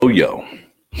yo.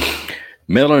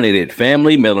 Melanated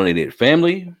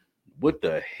family. What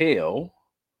the hell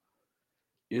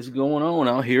is going on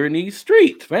out here in these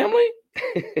streets, family?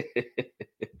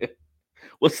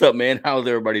 What's up, man? How's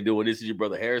everybody doing? This is your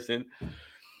brother Harrison.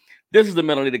 This is the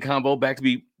Melanated Combo. Glad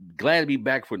to be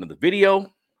back for another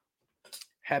video.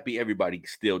 Happy everybody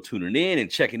still tuning in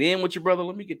and checking in with your brother.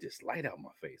 Let me get this light out of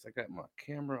my face. I got my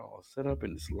camera all set up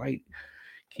and this light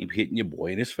keep hitting your boy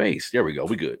in his face. There we go.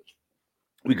 We good.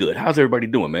 How's everybody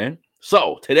doing, man?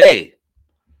 So today's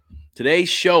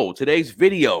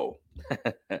video,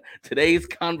 today's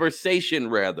conversation,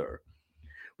 rather,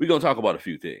 we're going to talk about a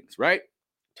few things, right?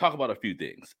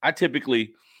 I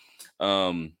typically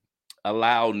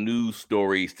allow news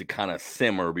stories to kind of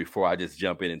simmer before I just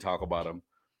jump in and talk about them.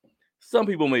 Some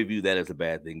people may view that as a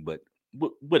bad thing, but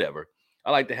whatever. I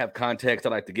like to have context. I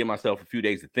like to give myself a few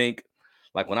days to think.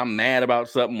 Like when I'm mad about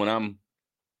something,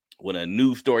 when a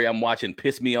news story I'm watching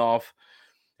piss me off,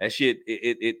 that shit,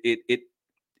 it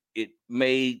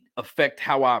may affect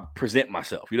how I present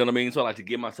myself. You know what I mean? So I like to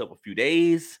give myself a few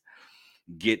days,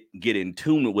 get in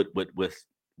tune with what's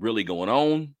really going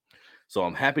on. So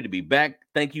I'm happy to be back.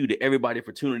 Thank you to everybody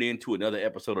for tuning in to another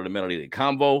episode of the Melanated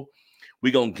Convo.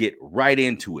 We're going to get right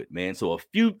into it, man. So a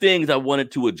few things I wanted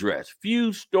to address,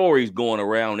 few stories going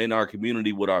around in our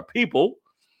community with our people.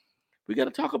 We got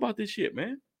to talk about this shit,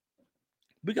 man.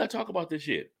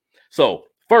 So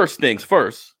first things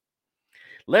first,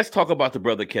 let's talk about the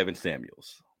brother Kevin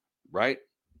Samuels, right?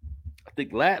 I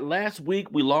think last week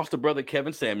we lost the brother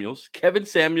Kevin Samuels. Kevin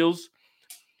Samuels,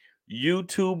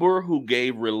 YouTuber who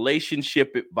gave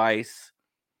relationship advice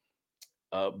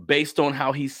based on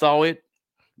how he saw it,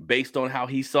 based on how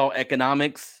he saw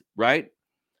economics, right?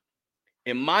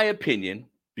 In my opinion,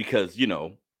 because,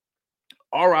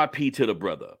 RIP to the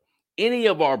brother. Any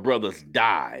of our brothers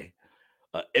die,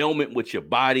 an ailment with your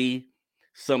body,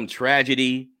 some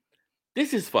tragedy,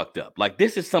 this is fucked up. Like,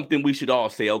 this is something we should all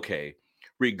say, okay,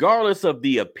 regardless of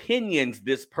the opinions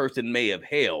this person may have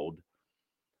held,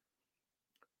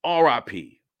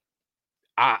 RIP.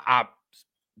 I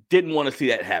didn't want to see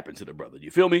that happen to the brother. You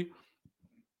feel me?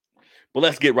 But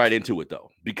let's get right into it,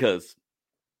 though, because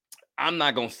I'm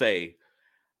not going to say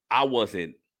I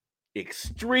wasn't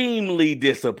extremely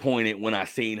disappointed when I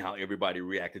seen how everybody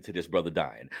reacted to this brother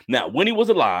dying. Now, when he was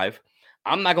alive,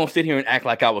 I'm not going to sit here and act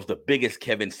like I was the biggest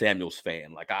Kevin Samuels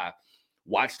fan. Like I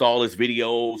watched all his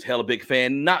videos, hella big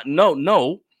fan.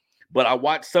 No. But I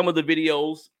watched some of the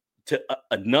videos to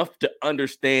enough to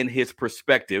understand his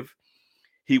perspective.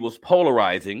 He was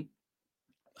polarizing.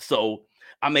 So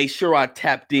I made sure I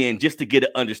tapped in just to get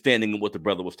an understanding of what the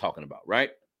brother was talking about, right?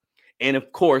 And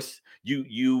of course,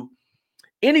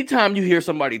 anytime you hear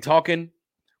somebody talking,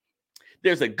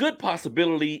 there's a good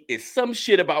possibility it's some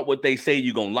shit about what they say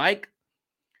you're going to like,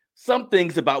 some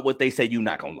things about what they say you're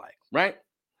not going to like, right?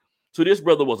 So this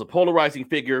brother was a polarizing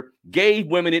figure, gave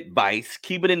women advice,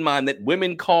 keeping in mind that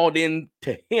women called in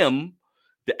to him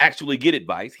to actually get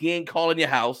advice. He ain't calling your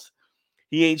house.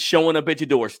 He ain't showing up at your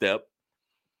doorstep.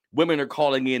 Women are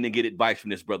calling in to get advice from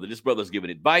this brother. This brother's giving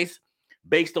advice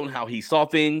based on how he saw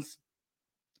things,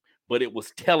 but it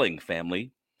was telling,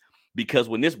 family, because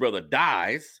when this brother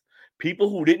dies, people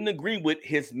who didn't agree with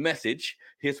his message,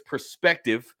 his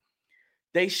perspective,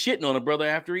 they shitting on a brother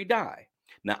after he died.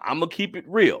 Now, I'm going to keep it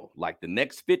real. Like the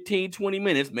next 15, 20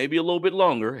 minutes, maybe a little bit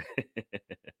longer,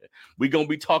 we're going to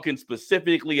be talking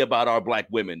specifically about our black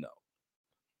women, though,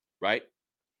 right?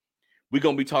 We're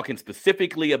going to be talking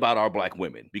specifically about our black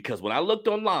women, because when I looked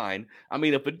online, I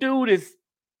mean, if a dude is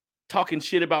talking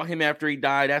shit about him after he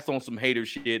died, that's on some hater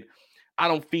shit. I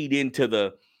don't feed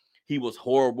into he was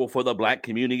horrible for the black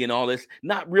community and all this.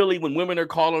 Not really when women are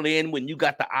calling in, when you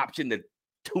got the option to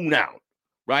tune out,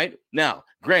 right? Now,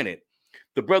 granted,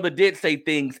 the brother did say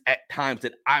things at times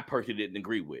that I personally didn't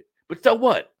agree with. But so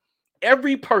what?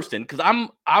 Every person, because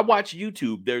I watch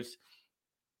YouTube, there's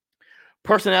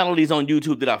personalities on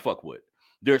YouTube that I fuck with.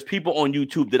 There's people on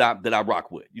YouTube that I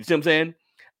rock with. You see what I'm saying?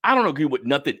 I don't agree with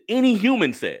nothing any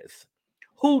human says.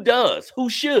 Who does? Who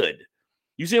should?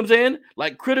 You see what I'm saying?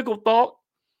 Like critical thought,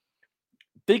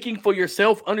 thinking for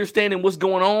yourself, understanding what's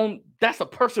going on, that's a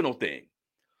personal thing.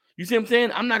 You see what I'm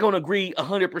saying? I'm not going to agree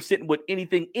 100% with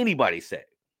anything anybody say.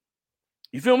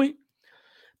 You feel me?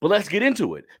 But let's get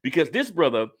into it, because this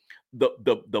brother,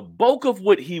 the bulk of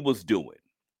what he was doing,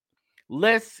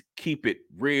 let's keep it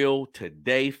real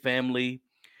today, family.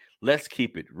 Let's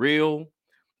keep it real.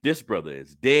 This brother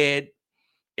is dead.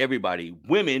 Everybody,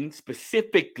 women,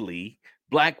 specifically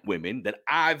black women that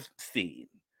I've seen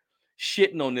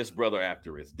shitting on this brother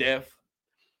after his death.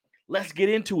 Let's get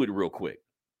into it real quick,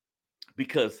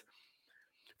 because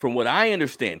From what I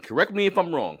understand, correct me if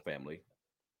I'm wrong, family.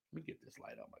 Let me get this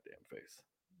light out my damn face.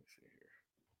 Let me see here.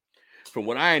 From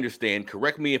what I understand,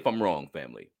 correct me if I'm wrong,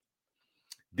 family.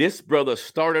 This brother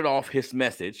started off his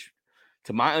message.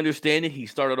 To my understanding, he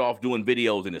started off doing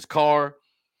videos in his car,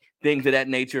 things of that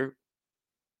nature.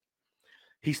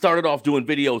 He started off doing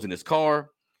videos in his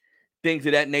car, things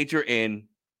of that nature, and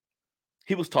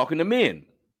he was talking to men.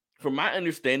 From my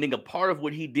understanding, a part of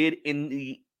what he did in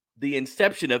the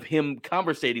inception of him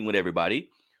conversating with everybody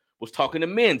was talking to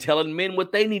men, telling men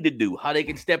what they need to do, how they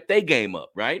can step their game up,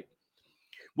 right?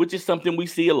 Which is something we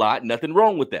see a lot. Nothing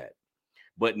wrong with that.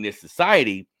 But in this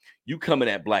society, you coming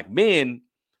at black men,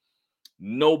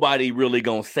 nobody really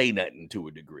gonna say nothing to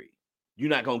a degree. You're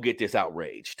not gonna get this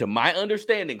outrage. To my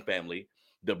understanding, family,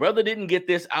 the brother didn't get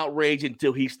this outrage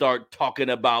until he started talking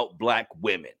about black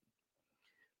women.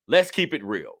 Let's keep it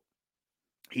real.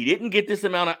 He didn't get this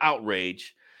amount of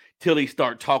outrage till he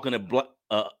started talking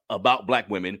about black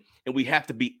women, and we have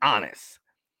to be honest.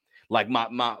 Like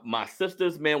my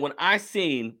sisters, man, when I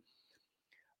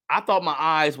thought my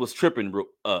eyes was tripping for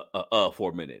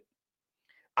a minute.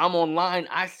 I'm online,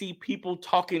 I see people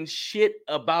talking shit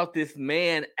about this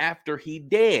man after he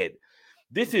dead.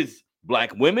 This is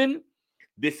black women.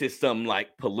 This is some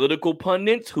like political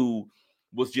pundits who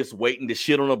was just waiting to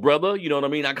shit on a brother. You know what I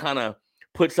mean? I kind of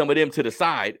put some of them to the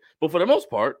side. But for the most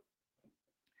part,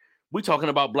 we're talking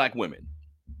about black women.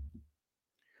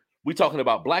 We're talking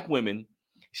about black women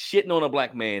shitting on a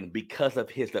black man because of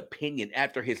his opinion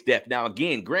after his death. Now,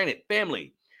 again, granted,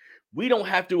 family, we don't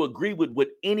have to agree with what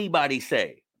anybody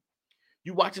say.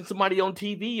 You watching somebody on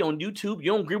TV, on YouTube,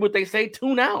 you don't agree with what they say,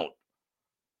 tune out.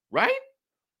 Right?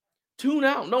 Tune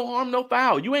out. No harm, no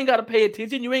foul. You ain't got to pay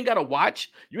attention. You ain't got to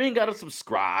watch. You ain't got to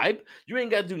subscribe. You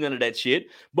ain't got to do none of that shit.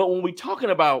 But when we talking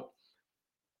about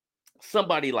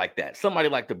somebody like that, somebody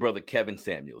like the brother Kevin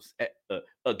Samuels,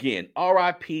 again,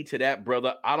 RIP to that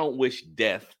brother. I don't wish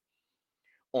death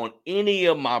on any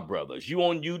of my brothers. You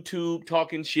on YouTube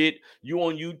talking shit. You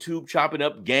on YouTube chopping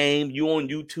up game. You on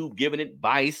YouTube giving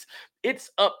advice.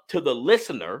 It's up to the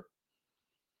listener.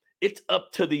 It's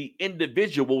up to the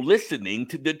individual listening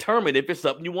to determine if it's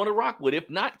something you want to rock with. If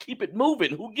not, keep it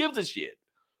moving. Who gives a shit?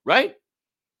 Right?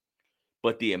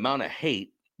 But the amount of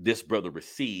hate this brother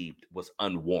received was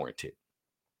unwarranted.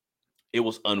 It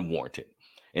was unwarranted.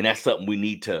 And that's something we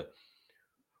need to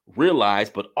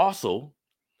realize, but also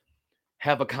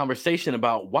have a conversation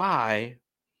about why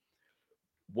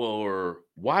were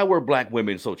black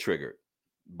women so triggered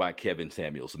by Kevin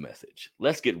Samuels' message.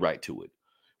 Let's get right to it.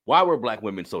 Why were black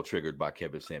women so triggered by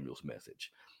Kevin Samuels'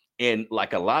 message? And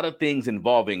like a lot of things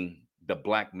involving the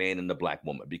black man and the black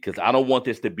woman, because I don't want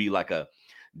this to be like a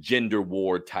gender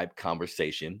war type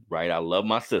conversation, right? I love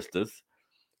my sisters,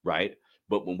 right?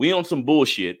 But when we on some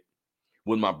bullshit,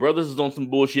 when my brothers is on some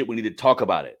bullshit, we need to talk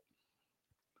about it.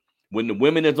 When the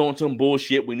women is on some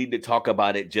bullshit, we need to talk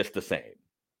about it just the same,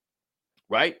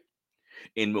 right?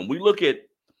 And when we look at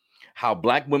how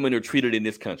black women are treated in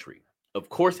this country, of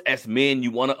course, as men,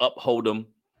 you want to uphold them.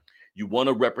 You want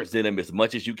to represent them as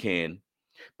much as you can.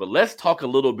 But let's talk a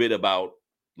little bit about,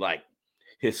 like,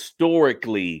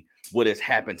 historically what has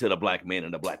happened to the black man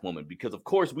and the black woman. Because, of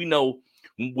course, we know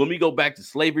when we go back to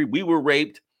slavery, we were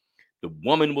raped. The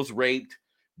woman was raped.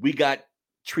 We got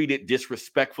treated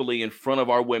disrespectfully in front of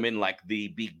our women. Like, the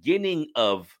beginning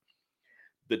of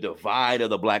the divide of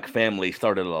the black family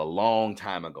started a long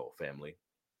time ago, family.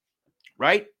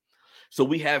 Right? So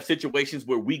we have situations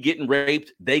where we getting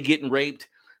raped, they getting raped,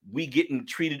 we getting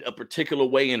treated a particular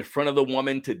way in front of the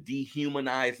woman to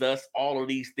dehumanize us. All of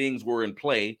these things were in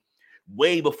play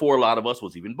way before a lot of us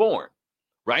was even born,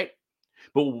 right?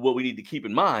 But what we need to keep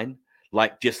in mind,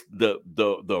 like just the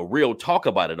real talk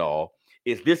about it all,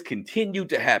 is this continued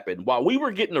to happen while we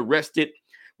were getting arrested,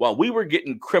 while we were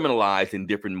getting criminalized in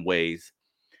different ways.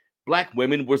 Black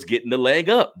women was getting the leg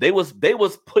up. They was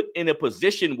put in a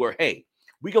position where, hey,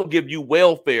 we're going to give you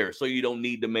welfare so you don't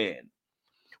need the man.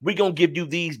 We're going to give you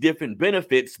these different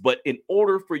benefits, but in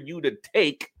order for you to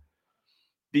take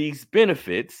these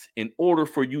benefits, in order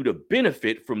for you to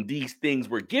benefit from these things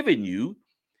we're giving you,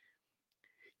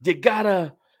 you got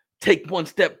to take one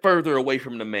step further away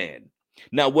from the man.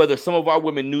 Now, whether some of our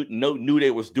women knew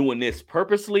they was doing this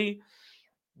purposely,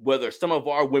 whether some of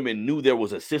our women knew there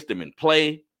was a system in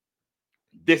play,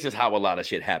 this is how a lot of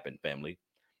shit happened, family,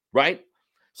 right?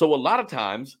 So a lot of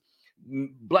times,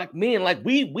 black men, like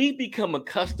we become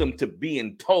accustomed to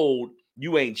being told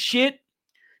you ain't shit,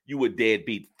 you a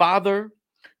deadbeat father,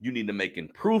 you need to make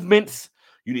improvements,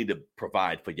 you need to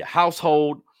provide for your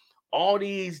household, all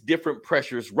these different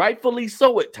pressures, rightfully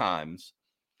so at times.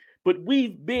 But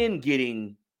we've been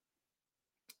getting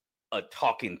a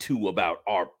talking to about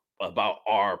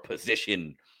our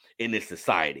position in this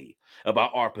society,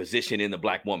 about our position in the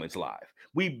black woman's life.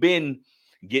 We've been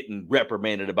getting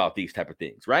reprimanded about these type of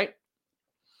things, right?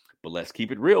 But let's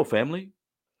keep it real, family.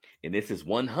 And this is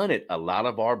 100. A lot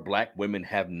of our black women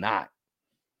have not.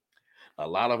 A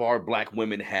lot of our black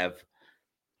women have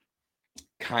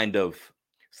kind of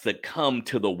succumbed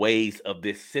to the ways of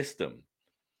this system,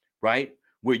 right?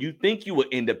 Where you think you an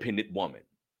independent woman,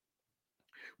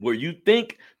 where you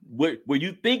think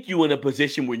you in a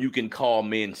position where you can call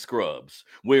men scrubs.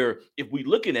 Where if we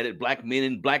looking at it, black men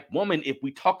and black women, if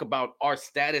we talk about our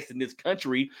status in this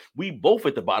country, we both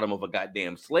at the bottom of a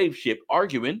goddamn slave ship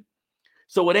arguing.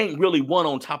 So it ain't really one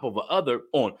on top of the other.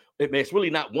 It's really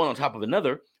not one on top of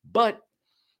another. But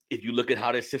if you look at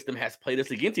how this system has played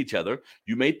us against each other,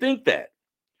 you may think that,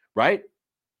 right?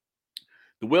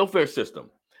 The welfare system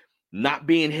not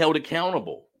being held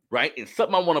accountable, right? And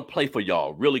something I want to play for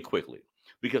y'all really quickly,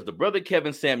 because the brother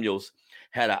Kevin Samuels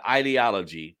had an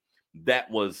ideology that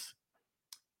was,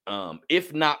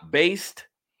 if not based,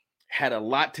 had a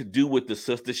lot to do with the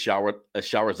sister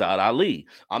Shahrazad Ali.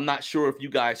 I'm not sure if you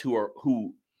guys are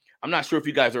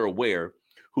aware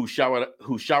who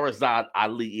Shahrazad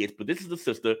Ali is, but this is a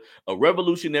sister, a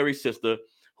revolutionary sister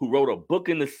who wrote a book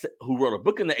in the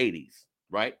 80s,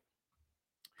 right?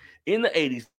 In the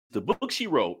 80s, the book she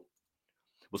wrote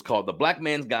was called The Black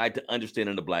Man's Guide to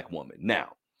Understanding the Black Woman.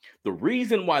 Now, the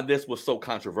reason why this was so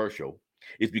controversial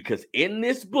is because in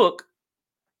this book,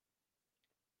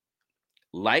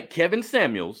 like Kevin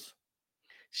Samuels,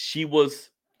 she was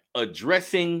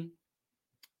addressing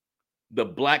the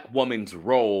black woman's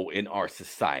role in our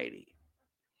society.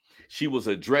 She was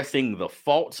addressing the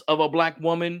faults of a black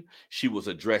woman. She was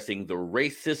addressing the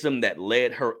racism that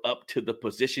led her up to the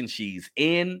position she's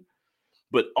in.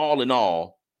 But all in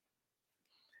all,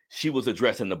 she was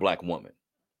addressing the black woman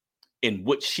in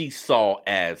what she saw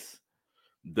as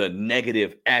the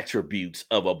negative attributes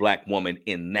of a black woman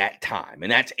in that time.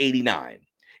 And that's 89.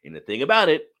 And the thing about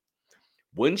it,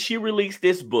 when she released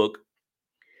this book,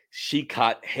 she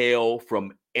caught hell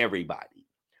from everybody.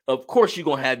 Of course, you're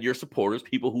going to have your supporters,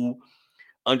 people who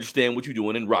understand what you're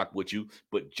doing and rock with you.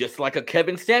 But just like a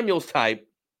Kevin Samuels type,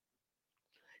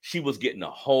 she was getting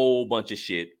a whole bunch of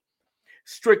shit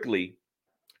strictly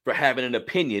for having an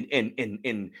opinion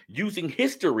and using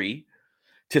history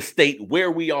to state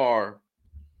where we are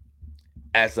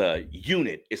as a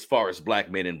unit as far as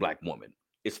black men and black women,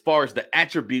 as far as the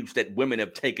attributes that women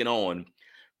have taken on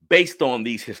based on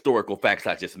these historical facts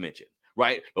I just mentioned,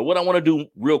 right? But what I want to do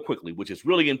real quickly, which is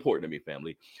really important to me,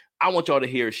 family, I want y'all to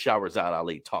hear Shahrazad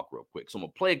Ali talk real quick. So I'm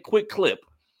going to play a quick clip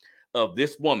of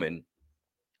this woman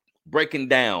breaking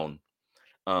down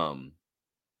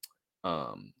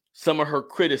some of her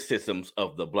criticisms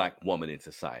of the black woman in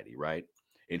society, right?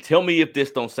 And tell me if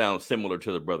this don't sound similar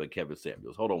to the brother Kevin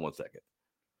Samuels. Hold on one second.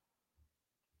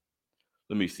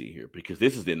 Let me see here, because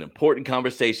this is an important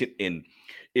conversation. And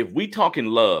if we talking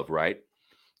love, right?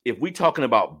 If we talking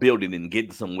about building and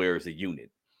getting somewhere as a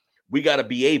unit, we got to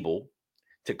be able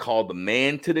to call the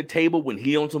man to the table when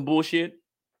he on some bullshit.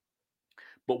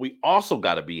 But we also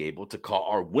got to be able to call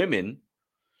our women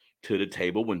to the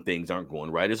table when things aren't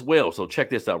going right as well. So check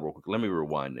this out real quick. Let me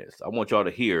rewind this. I want y'all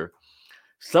to hear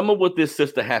some of what this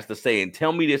sister has to say, and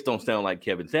tell me this don't sound like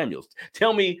Kevin Samuels.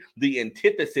 Tell me the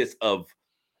antithesis of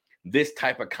this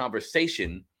type of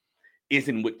conversation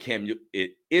isn't what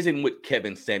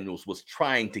Kevin Samuels was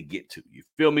trying to get to. You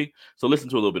feel me? So listen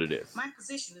to a little bit of this. My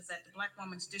position is that the black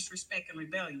woman's disrespect and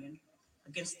rebellion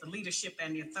against the leadership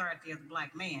and the authority of the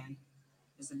black man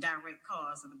is a direct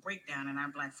cause of the breakdown in our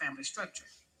black family structure.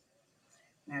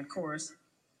 Now, of course,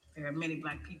 there are many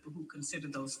black people who consider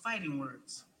those fighting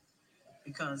words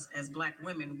because as black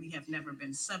women, we have never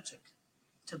been subject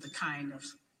to the kind of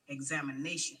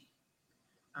examination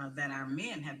that our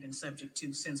men have been subject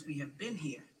to since we have been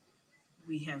here.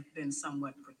 We have been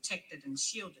somewhat protected and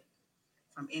shielded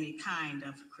from any kind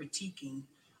of critiquing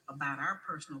about our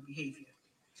personal behavior,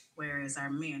 whereas our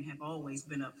men have always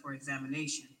been up for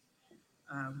examination.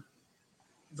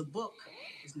 The book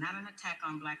is not an attack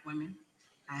on black women.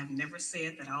 I have never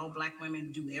said that all black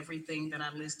women do everything that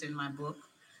I list in my book.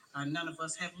 None of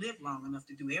us have lived long enough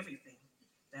to do everything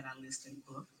that I list in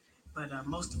the book, but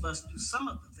most of us do some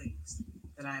of the things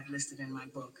that I've listed in my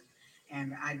book.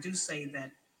 And I do say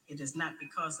that it is not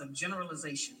because of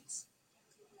generalizations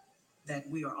that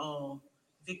we are all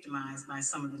victimized by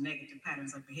some of the negative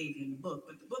patterns of behavior in the book,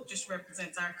 but the book just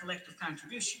represents our collective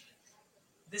contribution.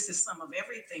 This is some of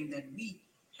everything that we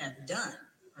have done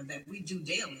or that we do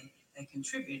daily that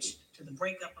contributes to the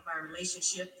breakup of our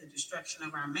relationship, the destruction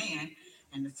of our man,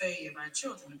 and the failure of our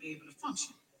children to be able to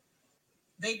function.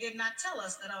 They did not tell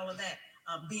us that all of that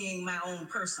being my own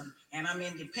person and I'm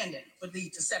independent would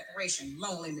lead to separation,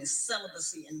 loneliness,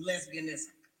 celibacy, and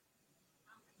lesbianism.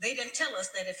 They didn't tell us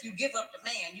that if you give up the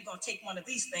man, you're going to take one of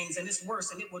these things and it's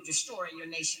worse and it will destroy your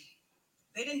nation.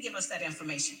 They didn't give us that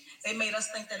information. They made us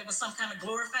think that it was some kind of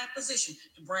glorified position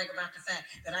to brag about the fact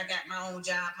that I got my own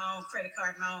job, my own credit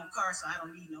card, my own car, so I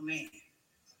don't need no man.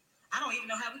 I don't even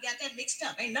know how we got that mixed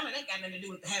up. Ain't none of that got nothing to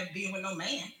do with being with no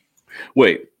man.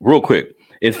 Wait, real quick.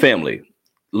 In family,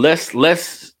 let's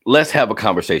have a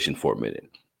conversation for a minute.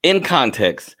 In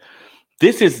context,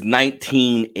 this is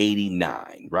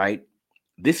 1989, right?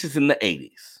 This is in the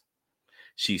 80s.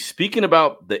 She's speaking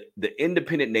about the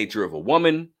independent nature of a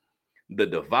woman, the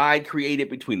divide created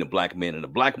between the black man and the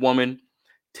black woman.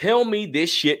 Tell me this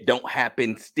shit don't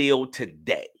happen still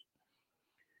today.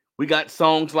 We got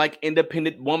songs like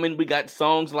Independent Woman. We got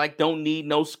songs like Don't Need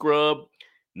No Scrub.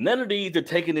 None of these are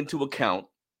taken into account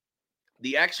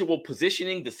the actual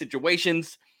positioning, the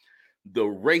situations, the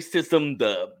racism,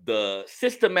 the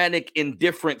systematic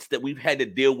indifference that we've had to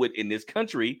deal with in this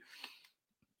country.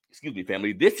 Excuse me,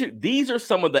 family. These are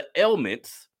some of the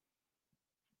ailments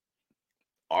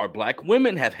our black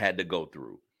women have had to go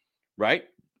through, right?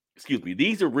 Excuse me.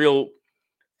 These are real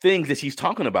things that she's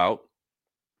talking about.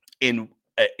 In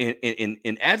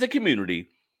as a community,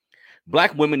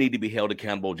 black women need to be held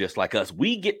accountable just like us.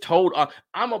 We get told,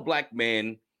 I'm a black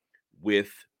man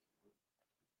with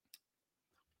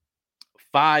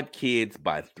 5 kids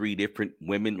by 3 different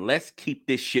women. Let's keep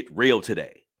this shit real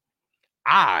today.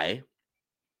 I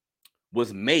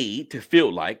was made to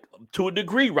feel like, to a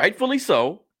degree, rightfully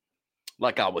so,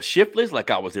 like I was shiftless,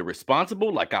 like I was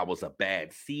irresponsible, like I was a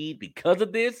bad seed because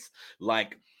of this,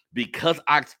 like because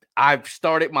I've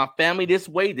started my family this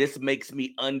way, this makes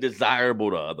me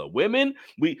undesirable to other women.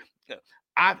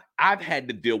 I've had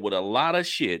to deal with a lot of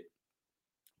shit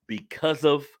because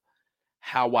of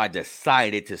how I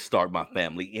decided to start my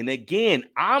family. And again,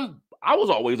 I was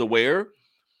always aware.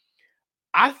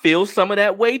 I feel some of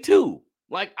that way too.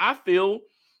 Like I feel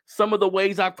some of the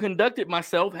ways I've conducted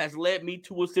myself has led me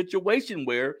to a situation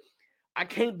where I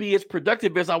can't be as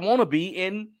productive as I want to be,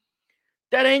 and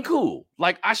that ain't cool.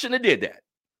 Like I shouldn't have did that,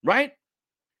 right?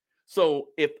 So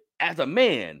if as a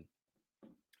man,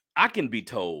 I can be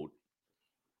told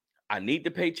I need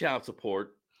to pay child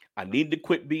support, I need to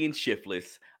quit being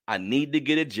shiftless, I need to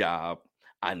get a job,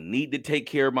 I need to take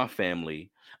care of my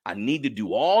family, I need to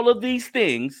do all of these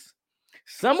things.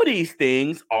 Some of these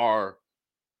things are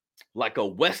like a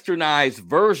westernized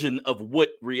version of what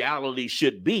reality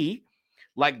should be.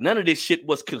 Like none of this shit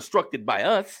was constructed by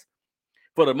us.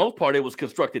 For the most part, it was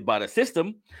constructed by the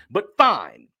system. But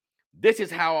fine. This is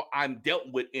how I'm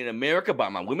dealt with in America by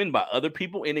my women, by other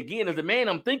people. And again, as a man,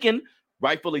 I'm thinking,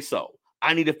 rightfully so,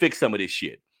 I need to fix some of this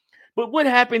shit. But what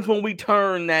happens when we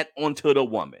turn that onto the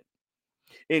woman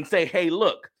and say, hey,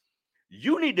 look,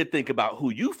 you need to think about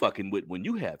who you fucking with when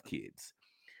you have kids.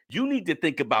 You need to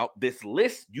think about this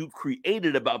list you've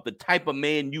created about the type of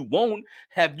man you want.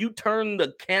 Have you turned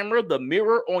the camera, the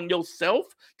mirror on yourself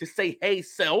to say, hey,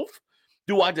 self,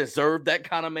 do I deserve that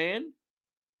kind of man?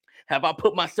 Have I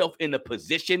put myself in a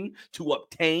position to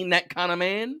obtain that kind of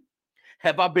man?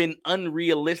 Have I been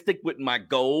unrealistic with my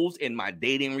goals and my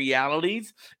dating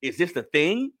realities? Is this the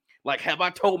thing? Like, have I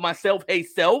told myself, hey,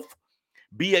 self,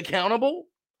 be accountable?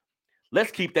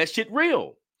 Let's keep that shit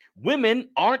real. Women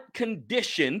aren't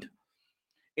conditioned,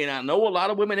 and I know a lot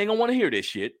of women ain't gonna want to hear this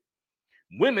shit.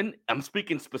 Women, I'm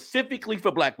speaking specifically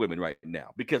for black women right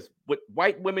now, because with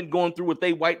white women going through with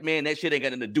they white man, that shit ain't got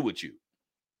nothing to do with you.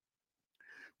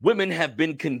 Women have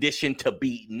been conditioned to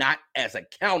be not as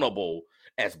accountable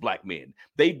as black men.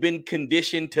 They've been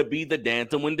conditioned to be the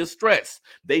damsel in distress.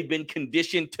 They've been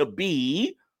conditioned to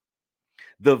be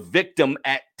the victim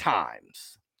at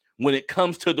times. When it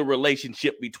comes to the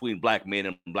relationship between black men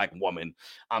and black women,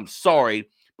 I'm sorry,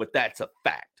 but that's a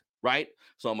fact, right?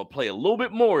 So I'm going to play a little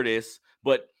bit more of this,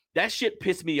 but that shit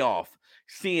pissed me off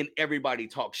seeing everybody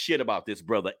talk shit about this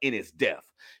brother in his death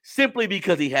simply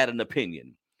because he had an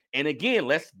opinion. And again,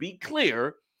 let's be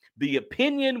clear, the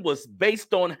opinion was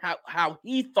based on how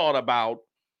he thought about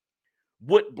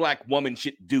what black women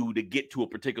should do to get to a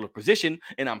particular position.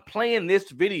 And I'm playing this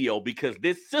video because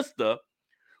this sister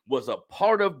was a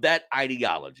part of that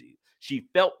ideology. She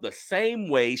felt the same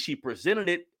way. She presented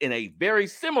it in a very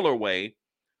similar way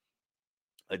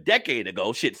a decade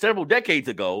ago, several decades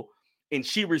ago, and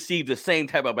she received the same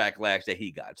type of backlash that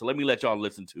he got. So let me let y'all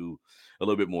listen to a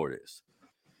little bit more of this.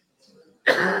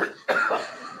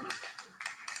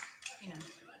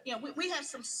 We have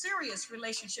some serious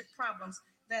relationship problems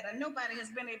that nobody has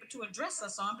been able to address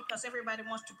us on because everybody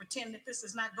wants to pretend that this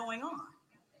is not going on.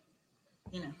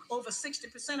 You know, over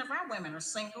 60% of our women are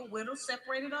single, widowed,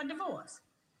 separated, or divorced.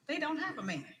 They don't have a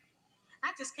man.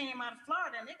 I just came out of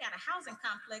Florida and they got a housing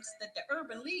complex that the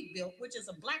Urban League built, which is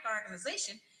a black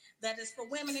organization that is for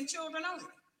women and children only.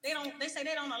 They say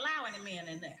they don't allow any men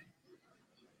in there.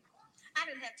 I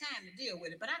didn't have time to deal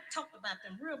with it, but I talked about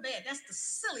them real bad. That's the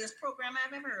silliest program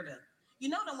I've ever heard of. You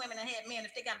know the women that had men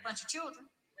if they got a bunch of children.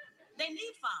 They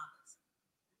need fathers.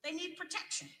 They need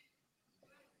protection.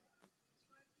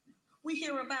 We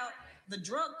hear about the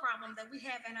drug problem that we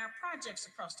have in our projects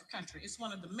across the country. It's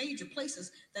one of the major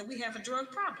places that we have a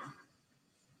drug problem.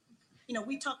 You know,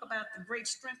 we talk about the great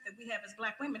strength that we have as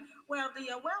black women. Well, the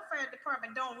welfare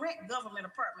department don't rent government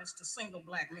apartments to single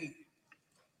black men.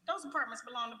 Those apartments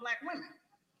belong to black women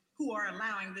who are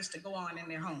allowing this to go on in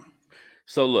their home.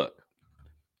 So look,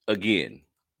 again,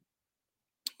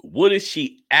 what is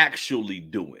she actually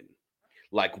doing?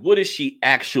 Like, what is she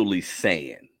actually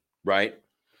saying, right?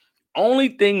 Only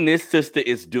thing this sister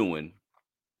is doing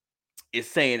is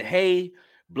saying, hey,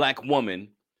 black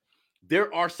woman,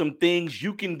 there are some things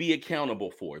you can be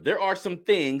accountable for. There are some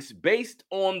things based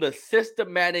on the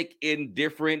systematic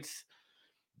indifference,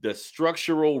 the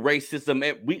structural racism.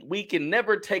 And we can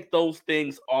never take those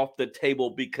things off the table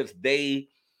because these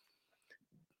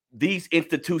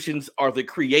institutions are the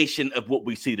creation of what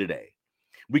we see today.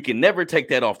 We can never take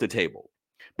that off the table.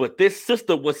 But this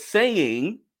sister was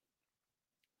saying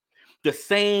the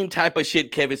same type of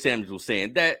shit Kevin Samuels was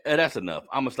saying. That's enough.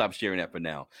 I'm gonna stop sharing that for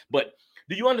now. But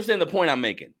do you understand the point I'm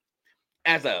making?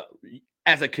 As a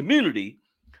community,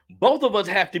 both of us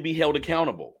have to be held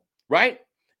accountable, right?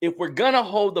 If we're gonna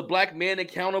hold the black man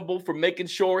accountable for making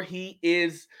sure he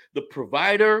is the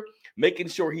provider, making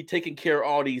sure he's taking care of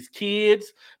all these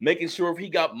kids, making sure if he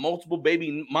got multiple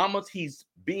baby mamas, he's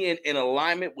being in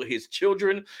alignment with his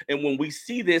children. And when we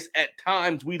see this at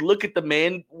times, we look at the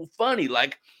man funny,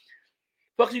 like,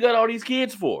 fuck you got all these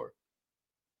kids for?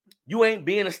 You ain't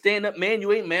being a stand-up man.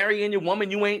 You ain't marrying your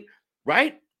woman. You ain't,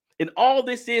 right? And all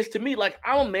this is to me, like,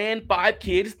 I'm a man, 5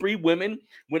 kids, 3 women.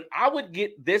 When I would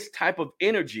get this type of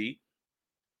energy,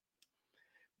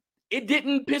 it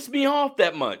didn't piss me off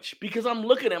that much because I'm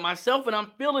looking at myself and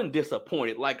I'm feeling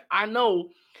disappointed. Like, I know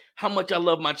how much I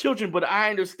love my children, but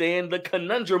I understand the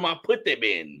conundrum I put them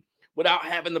in without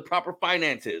having the proper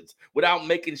finances, without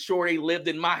making sure they lived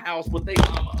in my house with their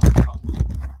mama.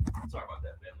 Sorry about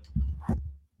that, family.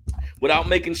 Without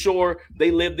making sure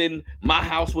they lived in my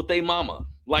house with their mama.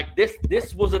 Like, this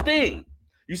was a thing.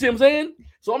 You see what I'm saying?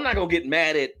 So I'm not going to get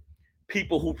mad at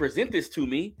people who present this to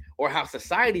me or how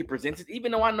society presents it,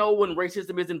 even though I know when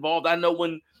racism is involved. I know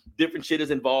when different shit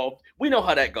is involved. We know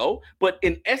how that go. But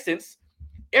in essence,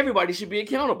 everybody should be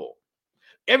accountable.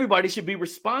 Everybody should be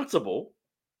responsible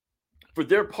for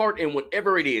their part in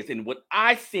whatever it is. And when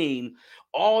I seen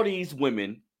all these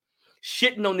women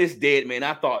shitting on this dead man,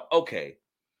 I thought, okay,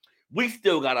 we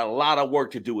still got a lot of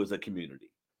work to do as a community.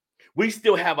 We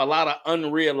still have a lot of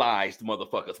unrealized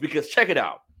motherfuckers. Because check it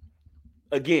out.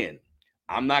 Again,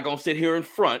 I'm not going to sit here in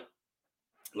front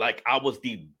like I was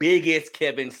the biggest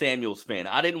Kevin Samuels fan.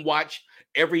 I didn't watch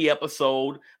every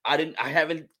episode.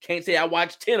 Can't say I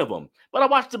watched 10 of them, but I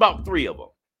watched about 3 of them.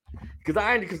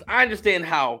 Because I understand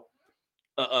how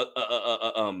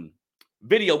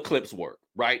video clips work,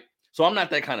 right? So I'm not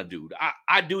that kind of dude.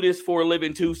 I do this for a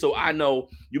living too, so I know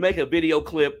you make a video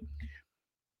clip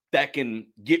that can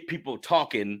get people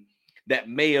talking that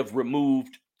may have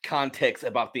removed context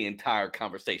about the entire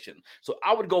conversation. So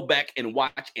I would go back and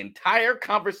watch entire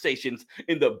conversations,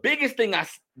 and the biggest thing I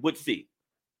would see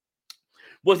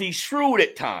was he shrewd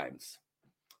at times,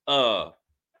 hella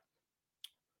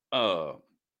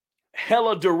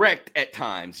direct at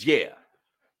times. Yeah.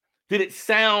 Did it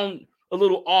sound a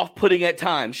little off-putting at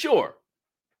times? Sure.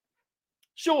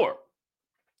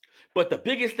 But the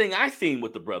biggest thing I seen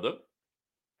with the brother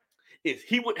is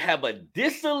he would have a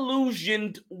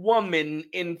disillusioned woman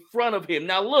in front of him.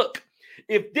 Now, look,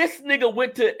 if this nigga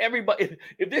went to everybody,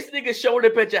 if this nigga showed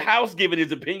up at your house giving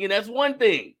his opinion, that's one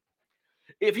thing.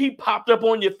 If he popped up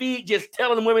on your feed just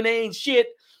telling women they ain't shit,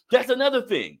 that's another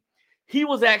thing. He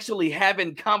was actually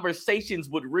having conversations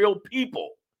with real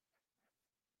people.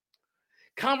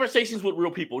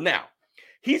 Now,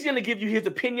 he's going to give you his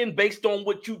opinion based on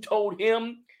what you told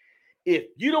him. If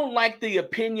you don't like the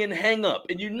opinion, hang up.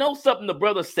 And you know something the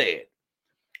brother said?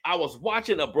 I was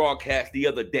watching a broadcast the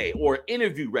other day, or an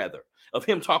interview rather, of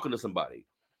him talking to somebody.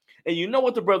 And you know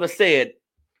what the brother said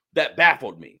that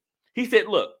baffled me? He said,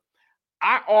 look,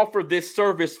 I offer this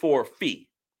service for a fee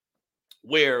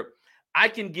where I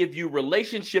can give you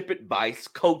relationship advice,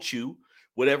 coach you,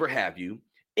 whatever have you,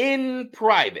 in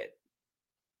private.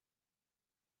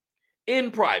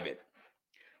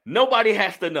 Nobody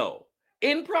has to know.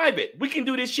 In private, we can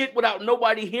do this shit without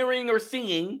nobody hearing or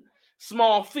seeing.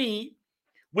 Small fee.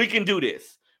 We can do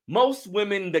this. Most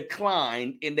women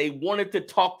declined and they wanted to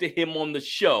talk to him on the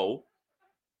show.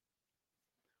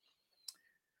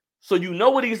 So you know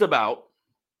what he's about.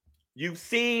 You've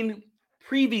seen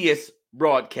previous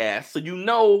broadcasts, so you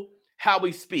know how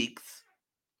he speaks.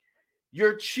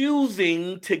 You're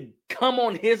choosing to come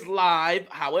on his live,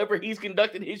 however he's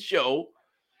conducting his show.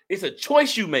 It's a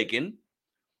choice you're making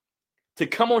to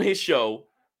come on his show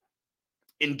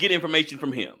and get information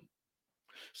from him.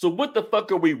 So what the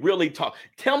fuck are we really talking?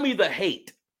 Tell me the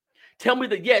hate. Tell me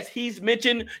that, yes, he's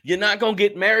mentioned you're not going to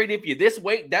get married if you're this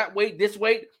weight, that weight, this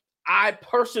weight. I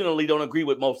personally don't agree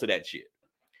with most of that shit.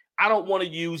 I don't want to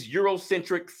use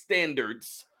Eurocentric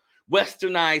standards,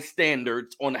 westernized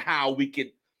standards on how we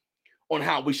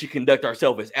should conduct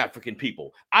ourselves as African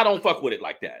people. I don't fuck with it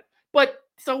like that. But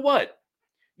so what?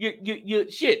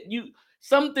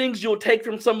 Some things you'll take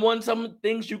from someone, some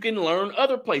things you can learn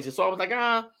other places. So I was like,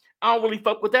 I don't really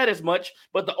fuck with that as much.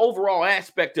 But the overall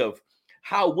aspect of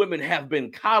how women have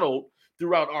been coddled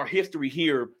throughout our history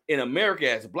here in America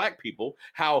as Black people,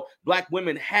 how Black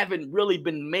women haven't really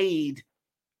been made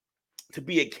to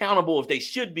be accountable if they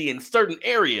should be in certain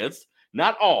areas.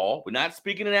 Not all, we're not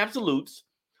speaking in absolutes,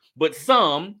 but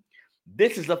some,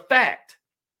 this is a fact.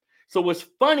 So it's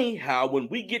funny how when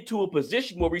we get to a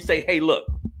position where we say, hey, look,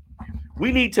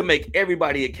 we need to make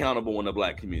everybody accountable in the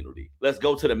Black community. Let's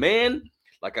go to the man.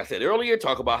 Like I said earlier,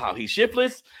 talk about how he's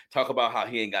shiftless, talk about how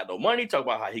he ain't got no money, talk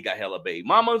about how he got hella baby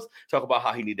mamas, talk about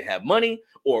how he need to have money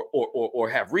or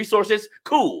have resources.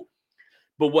 Cool.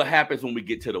 But what happens when we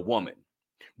get to the woman?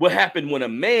 What happened when a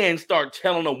man starts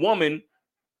telling a woman,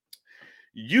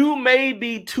 you may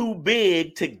be too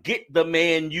big to get the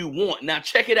man you want? Now,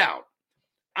 check it out.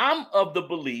 I'm of the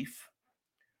belief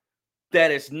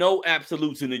that it's no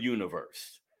absolutes in the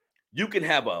universe. You can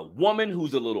have a woman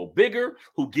who's a little bigger,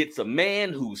 who gets a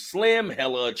man who's slim,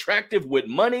 hella attractive with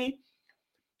money.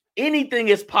 Anything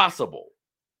is possible,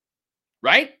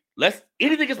 right?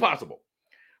 Anything is possible.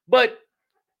 But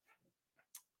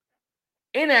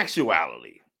in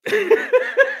actuality,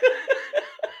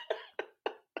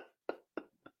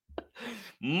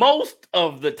 most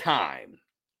of the time,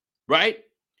 right?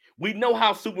 We know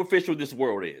how superficial this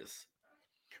world is.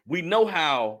 We know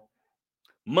how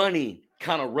money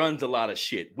kind of runs a lot of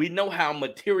shit. We know how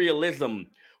materialism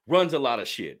runs a lot of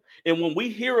shit. And when we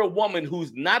hear a woman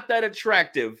who's not that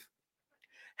attractive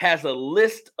has a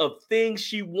list of things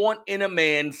she wants in a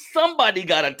man, somebody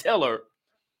got to tell her,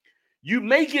 you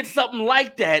may get something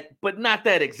like that, but not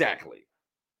that exactly,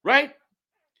 right?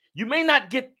 You may not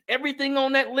get everything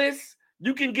on that list.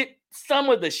 You can get some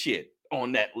of the shit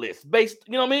on that list based,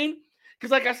 you know what I mean?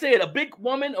 Because like I said, a big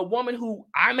woman, a woman who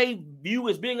I may view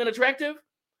as being unattractive,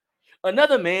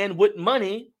 another man with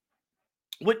money,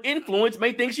 with influence,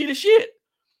 may think she the shit.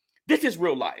 This is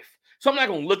real life. So I'm not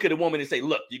going to look at a woman and say,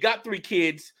 look, you got 3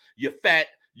 kids, you're fat,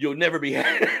 you'll never be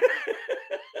happy.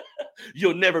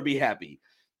 You'll never be happy.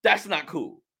 That's not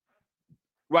cool,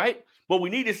 right? But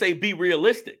we need to say, be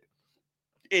realistic.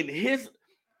 In his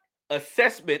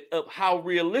assessment of how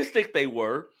realistic they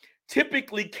were,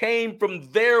 typically came from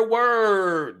their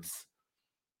words.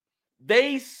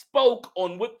 They spoke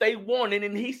on what they wanted,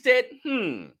 and he said,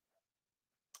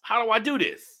 how do I do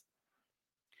this?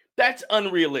 That's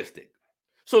unrealistic.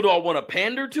 So do I want to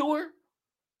pander to her?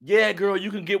 Yeah, girl,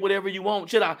 you can get whatever you want.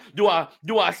 Do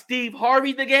I Steve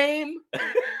Harvey the game?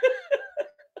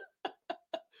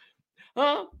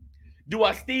 Huh? Do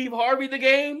I Steve Harvey the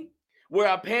game? Where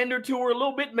I pander to her a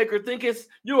little bit, make her think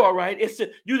you're all right.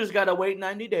 You just gotta wait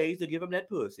 90 days to give him that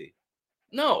pussy.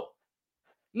 No.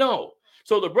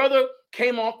 So the brother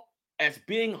came off as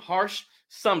being harsh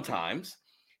sometimes.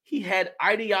 He had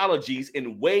ideologies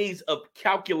and ways of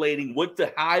calculating what's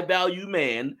a high value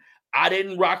man. I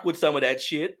didn't rock with some of that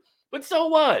shit, but so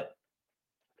what?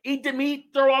 Eat the meat,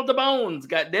 throw out the bones.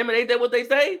 God damn it, ain't that what they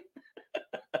say?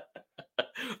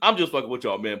 I'm just fucking with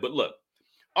y'all, man. But look,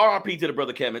 RIP to the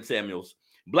brother Kevin Samuels.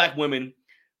 Black women,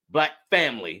 Black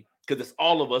family, because it's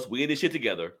all of us. We in this shit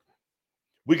together.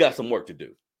 We got some work to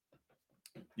do.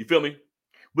 You feel me?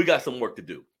 We got some work to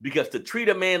do. Because to treat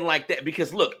a man like that,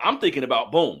 because look, I'm thinking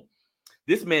about, boom,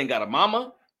 this man got a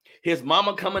mama. His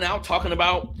mama coming out talking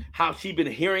about how she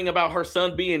been hearing about her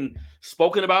son being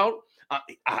spoken about.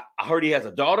 I heard he has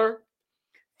a daughter.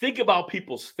 Think about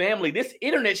people's family. This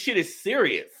internet shit is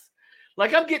serious.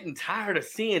 Like, I'm getting tired of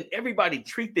seeing everybody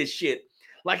treat this shit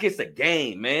like it's a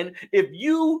game, man. If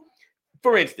you,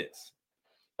 for instance,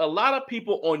 a lot of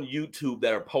people on YouTube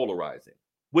that are polarizing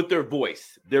with their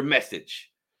voice, their message,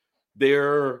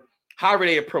 their however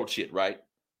they approach it, right?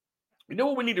 You know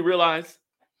what we need to realize?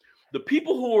 The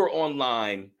people who are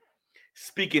online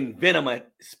speaking venom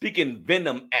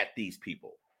at these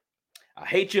people. I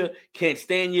hate you, can't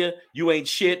stand you, you ain't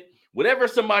shit. Whatever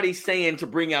somebody's saying to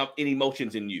bring out any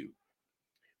emotions in you.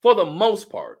 For the most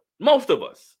part, most of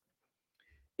us,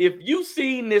 if you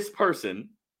seen this person,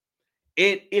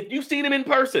 and if you seen him in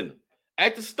person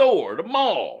at the store, the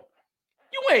mall,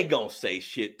 you ain't gonna say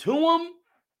shit to him.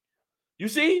 You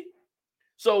see?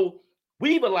 So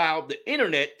we've allowed the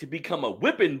internet to become a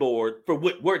whipping board for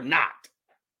what we're not.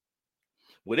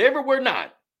 Whatever we're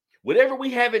not, whatever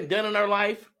we haven't done in our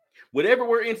life, whatever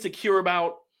we're insecure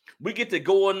about, we get to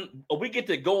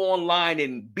go online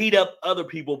and beat up other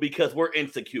people because we're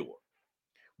insecure.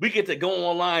 We get to go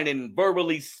online and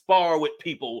verbally spar with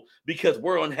people because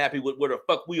we're unhappy with where the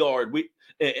fuck we are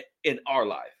in our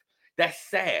life. That's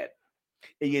sad.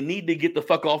 And you need to get the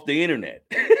fuck off the internet.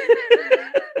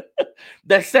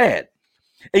 That's sad.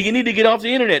 And you need to get off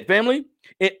the internet, family,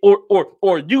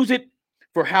 or use it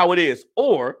for how it is.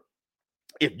 Or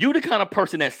if you're the kind of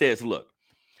person that says, look,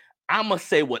 I'm going to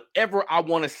say whatever I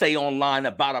want to say online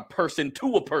about a person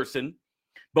to a person,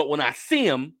 but when I see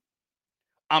them,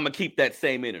 I'm going to keep that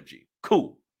same energy.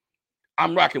 Cool.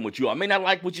 I'm rocking with you. I may not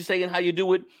like what you say and how you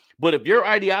do it, but if your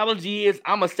ideology is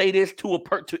I'm going to say this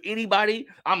to anybody,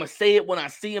 I'm going to say it when I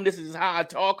see them, this is how I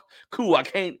talk, cool. I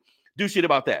can't do shit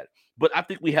about that. But I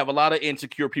think we have a lot of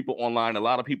insecure people online, a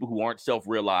lot of people who aren't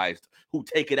self-realized, who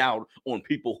take it out on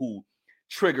people who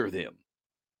trigger them.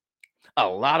 A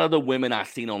lot of the women I've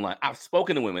seen online, I've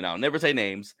spoken to women, I'll never say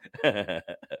names,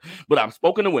 but I've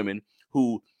spoken to women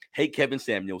who hate Kevin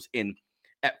Samuels. And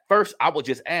at first I would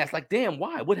just ask, like, damn,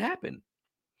 why? What happened?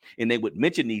 And they would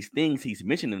mention these things he's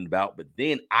mentioning about, but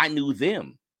then I knew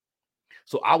them.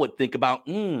 So I would think about,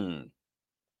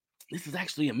 this is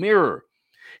actually a mirror.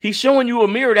 He's showing you a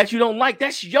mirror that you don't like.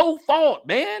 That's your fault,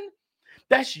 man.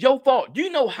 That's your fault. Do you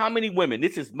know how many women,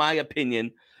 this is my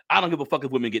opinion, I don't give a fuck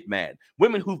if women get mad.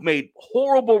 Women who've made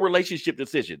horrible relationship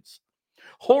decisions.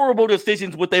 Horrible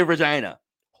decisions with their vagina.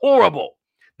 Horrible.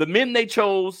 The men they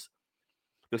chose,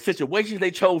 the situations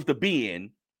they chose to be in,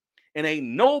 and ain't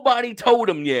nobody told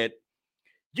them yet,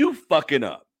 you fucking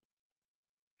up.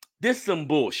 This some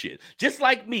bullshit. Just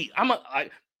like me. I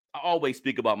always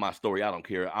speak about my story. I don't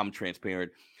care. I'm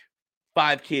transparent.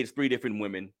 5 kids, 3 different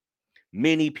women.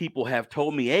 Many people have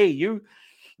told me, hey,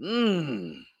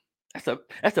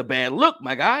 that's a bad look,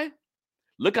 my guy.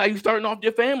 Look how you starting off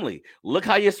your family. Look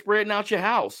how you're spreading out your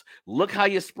house. Look how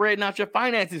you're spreading out your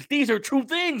finances. These are true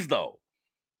things, though.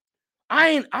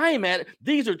 I ain't mad.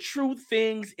 These are true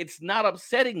things. It's not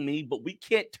upsetting me, but we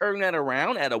can't turn that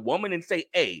around at a woman and say,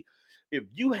 hey, if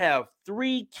you have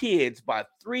 3 kids by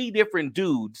 3 different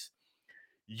dudes,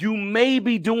 you may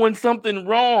be doing something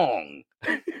wrong.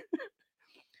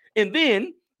 And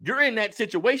then you're in that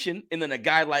situation, and then a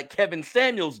guy like Kevin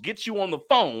Samuels gets you on the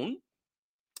phone,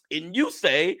 and you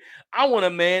say, I want a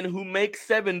man who makes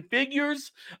 7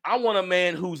 figures. I want a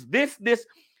man who's this.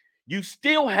 You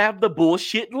still have the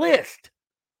bullshit list,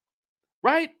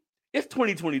 right? It's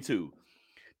 2022.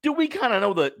 Do we kind of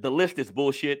know the list is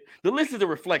bullshit? The list is a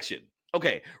reflection.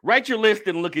 Okay, write your list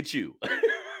and look at you.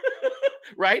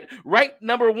 Right? Write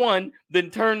number 1,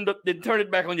 then turn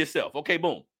it back on yourself. Okay,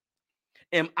 boom.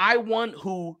 Am I one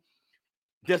who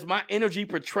does my energy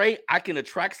portray I can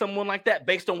attract someone like that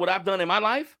based on what I've done in my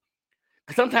life?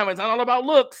 Because sometimes it's not all about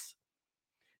looks.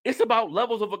 It's about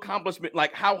levels of accomplishment,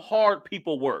 like how hard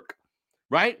people work,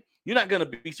 right? You're not going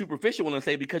to be superficial and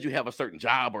say because you have a certain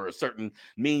job or a certain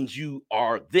means you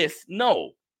are this.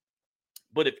 No.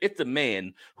 But if it's a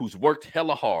man who's worked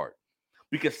hella hard,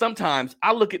 because sometimes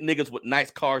I look at niggas with nice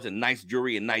cars and nice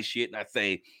jewelry and nice shit, and I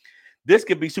say, this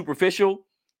could be superficial.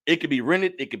 It could be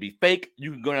rented. It could be fake.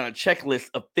 You can go down a checklist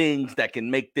of things that can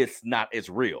make this not as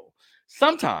real.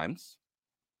 Sometimes,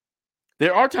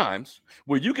 there are times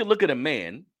where you can look at a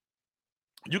man,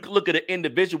 you can look at an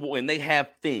individual, and they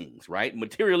have things, right?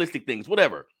 Materialistic things,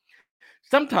 whatever.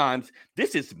 Sometimes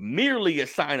this is merely a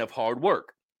sign of hard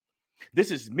work.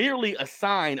 This is merely a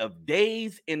sign of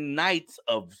days and nights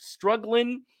of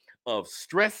struggling, of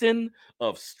stressing,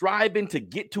 of striving to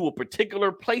get to a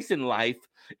particular place in life.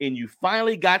 And you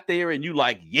finally got there and you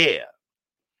like, yeah,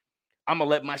 I'm going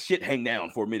to let my shit hang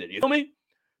down for a minute. You feel me?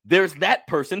 There's that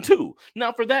person too.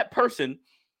 Now, for that person,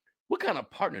 what kind of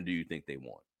partner do you think they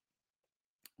want?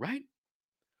 Right?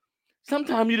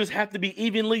 Sometimes you just have to be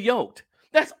evenly yoked.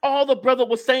 That's all the brother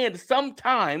was saying.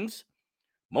 Sometimes,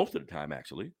 most of the time,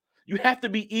 actually, you have to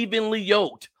be evenly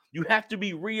yoked. You have to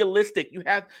be realistic. You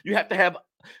have to have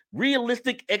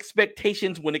realistic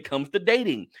expectations when it comes to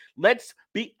dating. Let's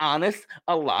be honest,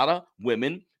 a lot of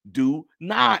women do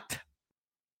not.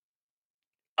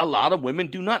 A lot of women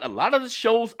do not. A lot of the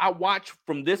shows I watch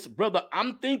from this brother,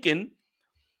 I'm thinking,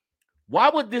 why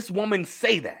would this woman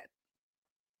say that?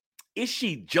 Is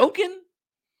she joking?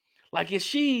 Like, is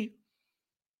she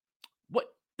what?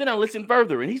 Then I listen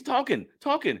further, and he's talking,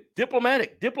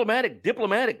 diplomatic,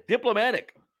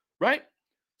 right?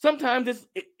 Sometimes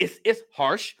it's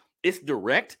harsh, it's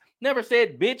direct. Never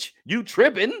said, bitch, you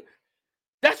tripping.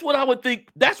 That's what I would think.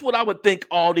 That's what I would think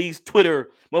all these Twitter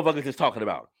motherfuckers is talking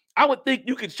about. I would think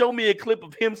you could show me a clip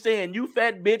of him saying, you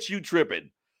fat bitch, you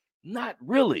tripping. Not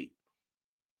really.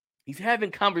 He's having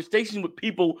conversations with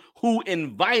people who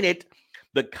invited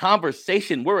the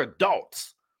conversation. We're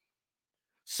adults.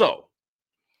 So,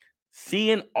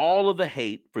 seeing all of the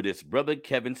hate for this brother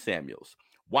Kevin Samuels,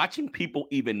 watching people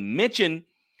even mention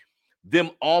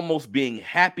them almost being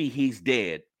happy he's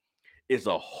dead, is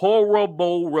a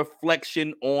horrible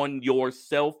reflection on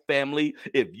yourself, family.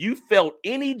 If you felt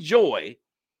any joy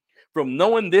from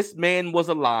knowing this man was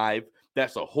alive,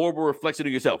 that's a horrible reflection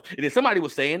of yourself. And then somebody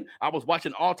was saying, I was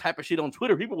watching all type of shit on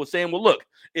Twitter. People were saying, well, look,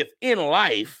 if in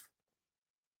life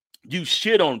you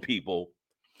shit on people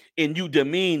and you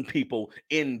demean people,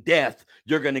 in death,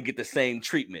 you're going to get the same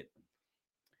treatment.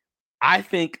 I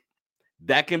think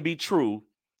that can be true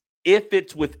if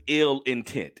it's with ill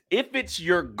intent. If it's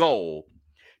your goal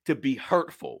to be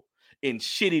hurtful and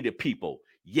shitty to people,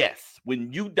 yes,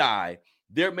 when you die,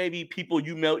 there may be people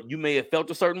you may have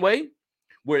felt a certain way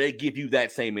where they give you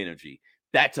that same energy.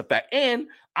 That's a fact. And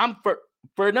I'm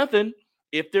for nothing,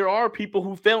 if there are people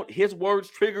who felt his words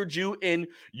triggered you and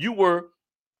you were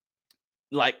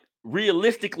like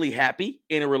realistically happy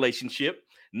in a relationship,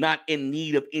 not in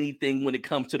need of anything when it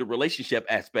comes to the relationship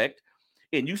aspect,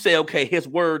 and you say, okay, his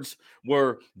words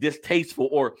were distasteful,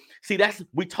 or see,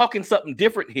 we talking something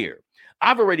different here.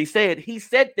 I've already said he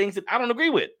said things that I don't agree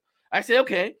with. I said,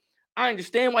 okay, I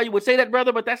understand why you would say that,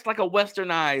 brother, but that's like a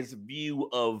westernized view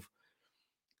of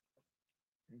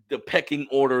the pecking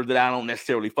order that I don't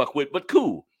necessarily fuck with, but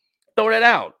cool. Throw that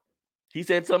out. He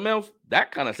said something else.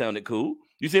 That kind of sounded cool.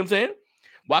 You see what I'm saying?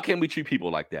 Why can't we treat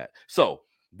people like that? So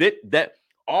that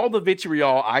all the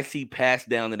vitriol I see passed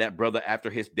down to that brother after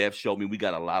his death showed me we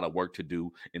got a lot of work to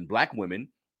do. And black women,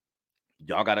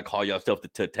 y'all got to call yourself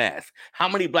to task. How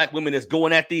many black women is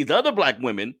going at these other black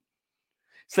women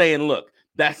saying, look,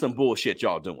 that's some bullshit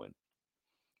y'all doing.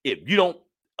 If you don't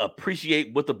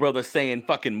appreciate what the brother's saying,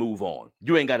 fucking move on.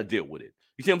 You ain't got to deal with it.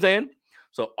 You see what I'm saying?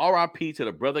 So RIP to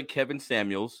the brother Kevin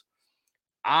Samuels.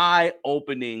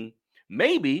 Eye-opening,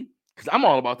 maybe, because I'm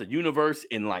all about the universe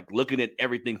and like looking at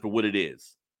everything for what it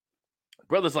is.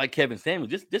 Brothers like Kevin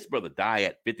Samuels, this brother died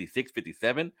at 56,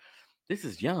 57. This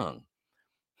is young.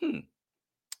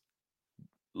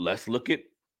 Let's look at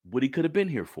what he could have been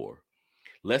here for.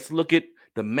 Let's look at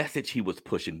the message he was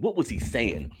pushing. What was he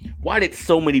saying? Why did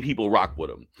so many people rock with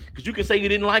him? Because you can say you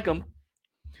didn't like him.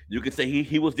 You can say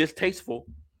he was distasteful.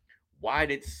 Why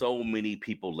did so many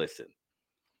people listen?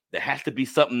 There has to be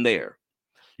something there.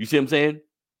 You see what I'm saying?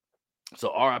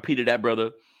 So RIP to that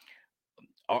brother.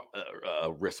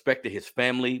 Respect to his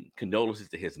family. Condolences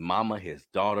to his mama, his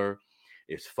daughter.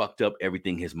 It's fucked up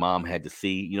everything his mom had to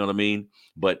see. You know what I mean?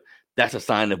 But that's a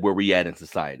sign of where we at in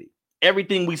society.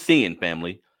 Everything we see in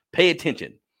family, pay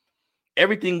attention.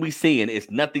 Everything we see in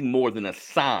is nothing more than a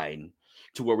sign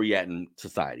to where we at in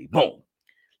society. Boom.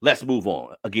 Let's move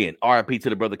on. Again, RIP to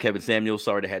the brother Kevin Samuels.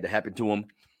 Sorry that had to happen to him.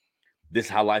 This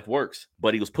is how life works.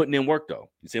 But he was putting in work, though.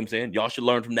 You see what I'm saying? Y'all should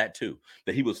learn from that, too.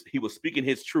 That he was speaking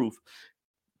his truth.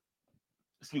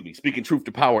 Speaking truth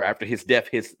to power after his death.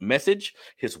 His message,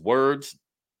 his words,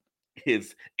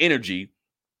 his energy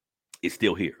is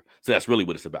still here. So that's really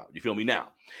what it's about. You feel me? Now,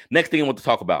 next thing I want to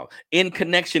talk about, in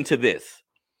connection to this,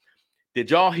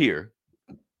 did y'all hear,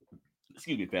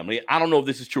 excuse me, family, I don't know if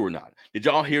this is true or not. Did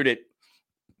y'all hear that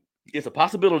it's a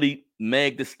possibility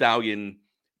Meg Thee Stallion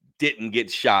didn't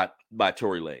get shot by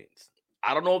Tory Lanez?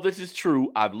 I don't know if this is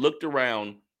true. I've looked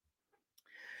around.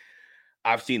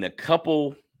 I've seen a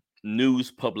couple news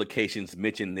publications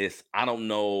mention this. I don't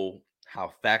know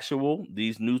how factual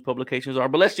these news publications are,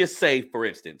 but let's just say, for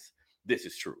instance, this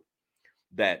is true.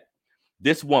 That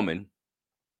this woman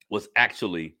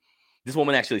actually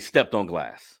stepped on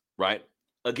glass, right?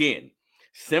 Again,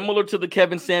 similar to the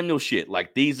Kevin Samuel shit.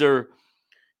 Like, these are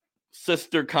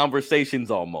sister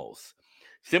conversations almost.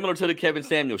 Similar to the Kevin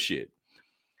Samuel shit.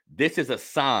 This is a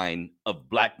sign of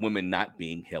black women not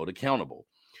being held accountable.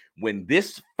 When this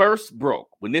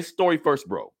story first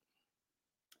broke,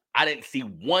 I didn't see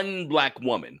one black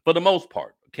woman, for the most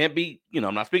part. Can't be,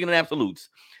 I'm not speaking in absolutes.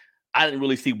 I didn't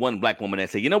really see one black woman that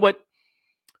said, you know what?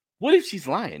 What if she's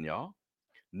lying, y'all?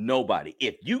 Nobody.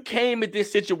 If you came at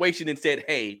this situation and said,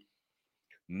 hey,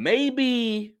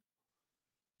 maybe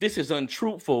this is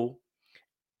untruthful.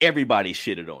 Everybody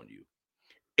shitted on you.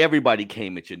 Everybody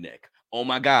came at your neck. Oh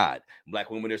my God,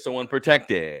 Black women are so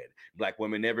unprotected. Black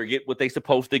women never get what they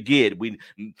supposed to get.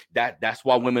 That's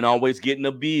why women always getting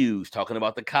abused. Talking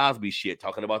about the Cosby shit,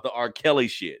 talking about the R. Kelly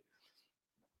shit.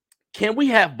 Can we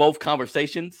have both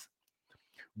conversations?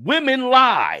 Women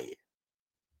lie.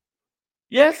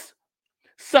 Yes,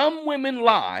 some women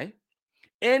lie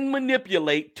and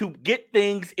manipulate to get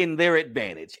things in their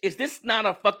advantage. Is this not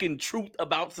a fucking truth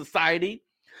about society?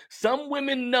 Some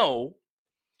women know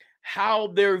how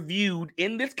they're viewed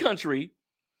in this country,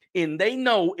 and they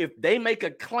know if they make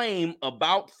a claim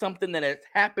about something that has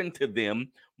happened to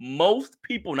them, most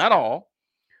people, not all,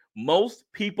 most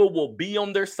people will be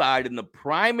on their side, and the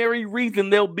primary reason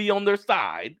they'll be on their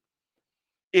side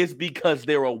is because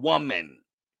they're a woman.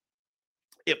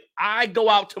 If I go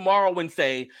out tomorrow and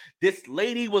say, this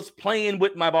lady was playing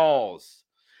with my balls,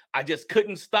 I just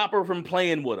couldn't stop her from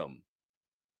playing with them.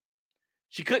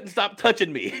 She couldn't stop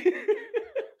touching me.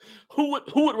 Who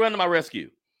would run to my rescue?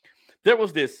 There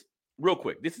was this, real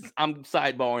quick, I'm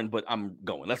sidebarring, but I'm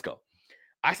going. Let's go.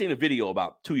 I seen a video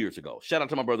about 2 years ago. Shout out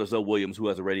to my brother Zoe Williams, who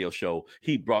has a radio show.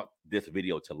 He brought this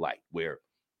video to light, where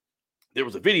there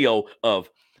was a video of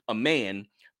a man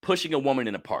pushing a woman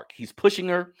in a park. He's pushing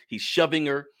her. He's shoving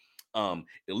her.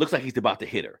 It looks like he's about to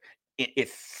hit her.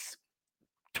 It's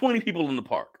 20 people in the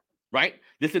park, right?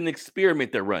 This is an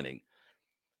experiment they're running.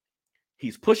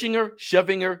 He's pushing her,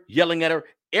 shoving her, yelling at her.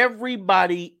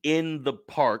 Everybody in the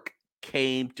park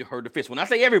came to her defense. When I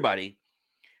say everybody,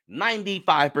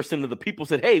 95% of the people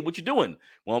said, hey, what you doing?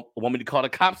 Well, want me to call the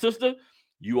cop, sister?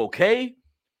 You okay?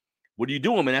 What are you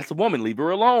doing, man? That's a woman. Leave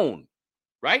her alone,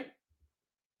 right?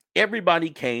 Everybody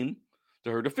came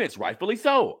to her defense, rightfully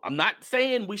so. I'm not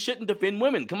saying we shouldn't defend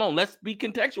women. Come on, let's be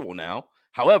contextual now.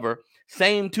 However,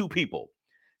 same two people,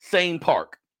 same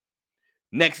park.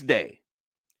 Next day,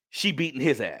 she beating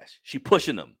his ass. She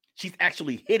pushing him. She's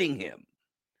actually hitting him.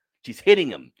 She's hitting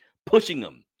him, pushing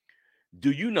him.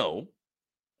 Do you know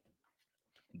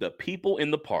the people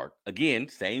in the park, again,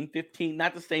 same 15,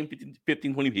 not the same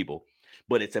 15, 20 people,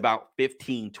 but it's about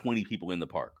 15, 20 people in the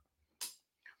park.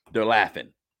 They're laughing.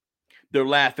 They're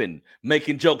laughing,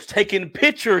 making jokes, taking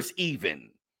pictures even,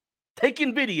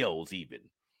 taking videos even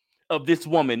of this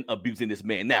woman abusing this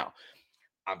man. Now,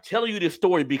 I'm telling you this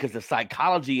story because the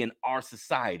psychology in our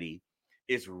society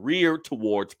is reared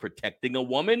towards protecting a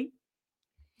woman,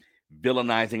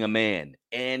 villainizing a man.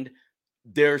 And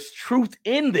there's truth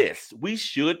in this. We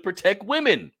should protect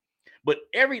women. But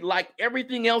like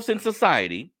everything else in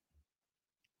society,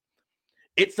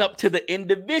 it's up to the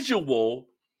individual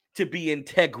to be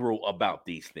integral about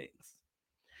these things.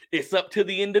 It's up to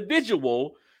the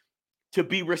individual to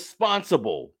be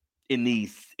responsible in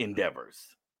these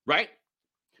endeavors, right?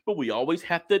 But we always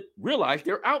have to realize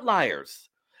they're outliers.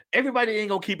 Everybody ain't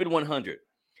gonna keep it 100.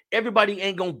 Everybody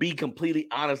ain't gonna be completely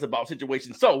honest about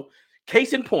situations. So,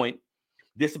 case in point,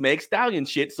 this Meg Stallion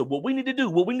shit. So what we need to do,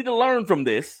 what we need to learn from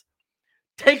this,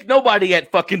 take nobody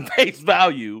at fucking face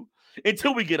value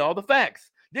until we get all the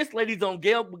facts. This lady's on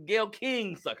Gayle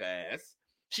King sucker ass.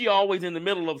 She always in the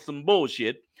middle of some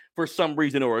bullshit for some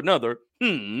reason or another.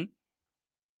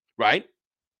 Right?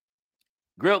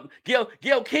 Gayle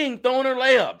King throwing her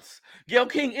layups. Gayle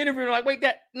King interviewing her like, wait,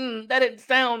 that didn't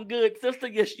sound good, sister.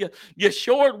 You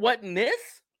sure it wasn't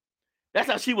this? That's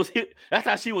how she was That's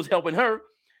how she was helping her.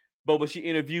 But when she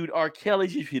interviewed R. Kelly,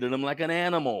 she treated him like an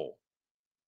animal.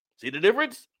 See the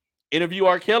difference? Interview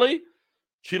R. Kelly,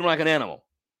 treat him like an animal.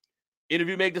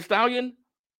 Interview Meg Thee Stallion,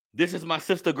 this is my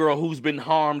sister girl who's been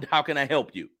harmed. How can I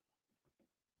help you?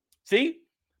 See?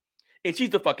 And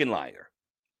she's a fucking liar.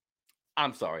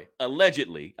 I'm sorry.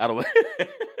 Allegedly,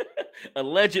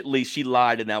 allegedly she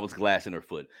lied and that was glass in her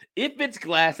foot. If it's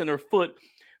glass in her foot,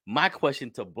 my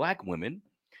question to Black women,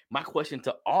 my question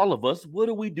to all of us, what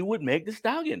do we do with Meg Thee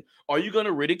Stallion? Are you going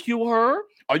to ridicule her?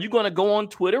 Are you going to go on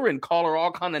Twitter and call her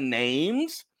all kind of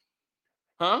names?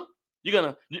 Huh? You're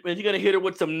gonna hit her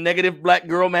with some negative black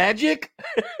girl magic?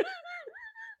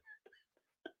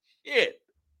 Shit.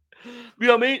 You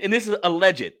know what I mean? And this is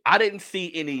alleged. I didn't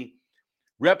see any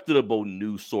reputable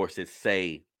news sources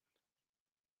say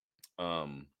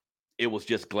it was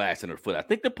just glass in her foot. I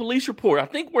think the police report, I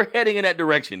think we're heading in that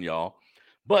direction, y'all.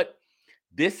 But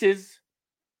this is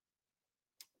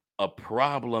a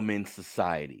problem in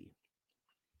society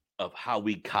of how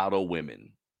we coddle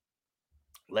women.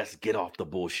 Let's get off the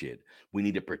bullshit. We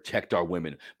need to protect our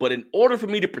women. But in order for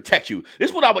me to protect you, this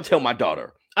is what I would tell my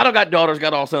daughter. I don't got daughters,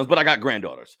 got all sons, but I got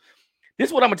granddaughters. This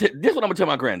is what I'm gonna tell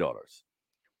my granddaughters.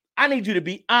 I need you to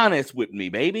be honest with me,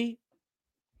 baby.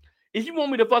 If you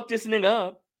want me to fuck this nigga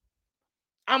up,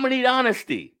 I'm gonna need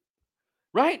honesty,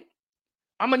 right?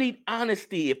 I'm gonna need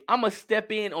honesty. If I'm gonna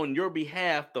step in on your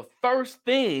behalf, the first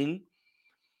thing,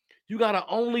 you gotta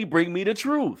only bring me the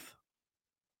truth.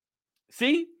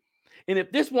 See? And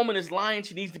if this woman is lying,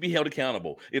 she needs to be held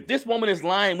accountable. If this woman is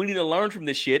lying, we need to learn from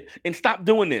this shit and stop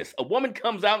doing this. A woman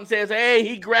comes out and says, hey,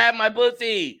 he grabbed my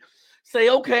pussy. Say,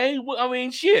 okay, well, I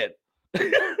mean, shit.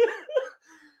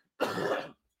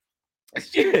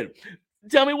 Shit.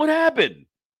 Tell me what happened.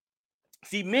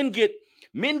 See, men get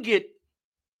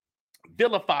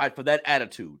vilified for that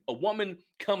attitude. A woman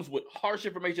comes with harsh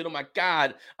information. Oh my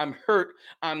God, I'm hurt.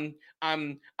 I'm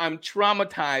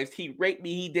traumatized. He raped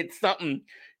me. He did something.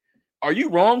 Are you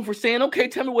wrong for saying, okay,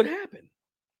 tell me what happened?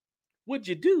 What'd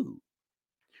you do?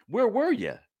 Where were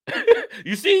you?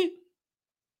 You see,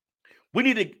 we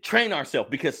need to train ourselves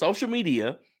because social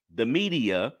media, the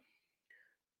media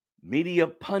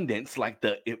pundits, like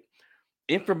the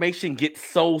information gets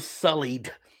so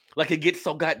sullied, like it gets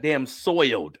so goddamn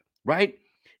soiled, right?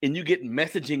 And you get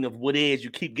messaging of what is,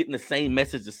 you keep getting the same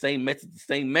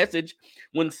message,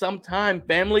 when sometime,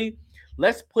 family,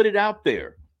 let's put it out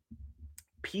there.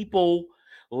 People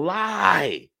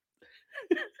lie.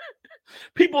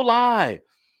 People lie.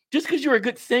 Just because you're a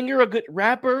good singer, a good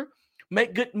rapper,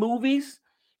 make good movies,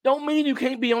 don't mean you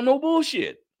can't be on no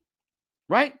bullshit,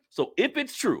 right? So if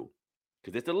it's true,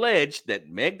 because it's alleged that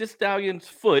Meg Thee Stallion's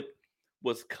foot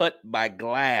was cut by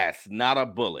glass, not a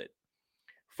bullet.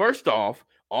 First off,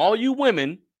 all you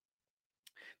women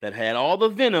that had all the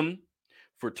venom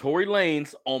for Tory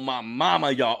Lanez, on my mama,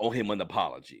 y'all owe him an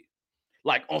apology.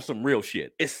 Like on some real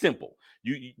shit. It's simple.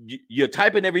 You're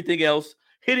typing everything else.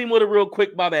 Hit him with a real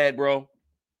quick, my bad, bro.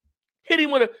 Hit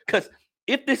him with a, because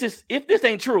if this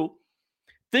ain't true,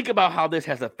 think about how this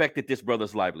has affected this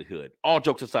brother's livelihood. All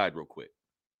jokes aside, real quick.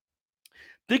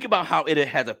 Think about how it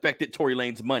has affected Tory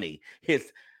Lanez's money,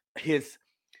 his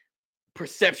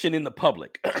perception in the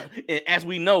public. And as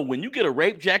we know, when you get a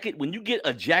rape jacket, when you get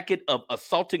a jacket of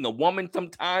assaulting a woman,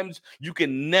 sometimes you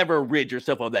can never rid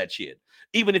yourself of that shit,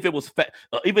 even if it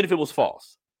was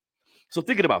false. So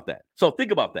thinking about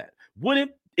that. What if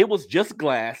it was just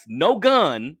glass, no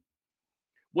gun?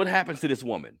 What happens to this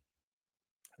woman?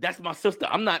 That's my sister.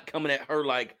 I'm not coming at her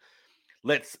like,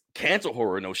 let's cancel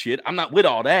her or no shit. I'm not with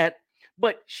all that.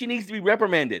 But she needs to be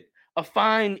reprimanded. A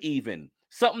fine, even.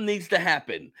 Something needs to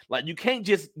happen. Like you can't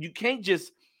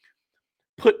just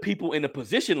put people in a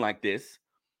position like this,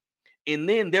 and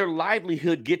then their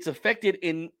livelihood gets affected.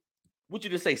 And would you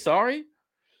just say sorry?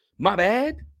 My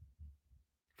bad?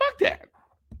 Fuck that.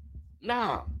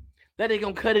 Nah, that ain't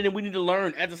gonna cut it. And we need to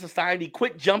learn as a society.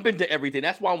 Quit jumping to everything.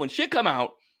 That's why when shit come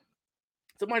out,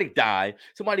 somebody die,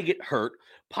 somebody get hurt,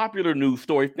 popular news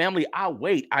story, family, I'll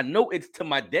wait. I know it's to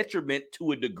my detriment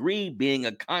to a degree being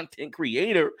a content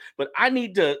creator, but I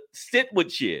need to sit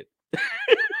with shit.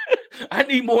 I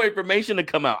need more information to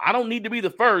come out. I don't need to be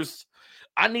the first.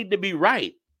 I need to be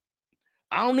right.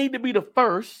 I don't need to be the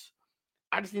first.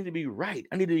 I just need to be right.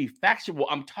 I need to be factual.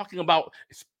 I'm talking about,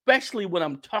 especially when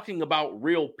I'm talking about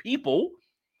real people.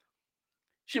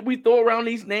 Should we throw around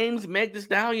these names? Meg Thee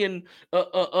Stallion,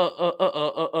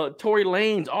 Tory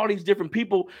Lanez, all these different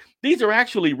people. These are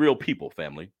actually real people,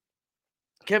 family.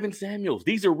 Kevin Samuels,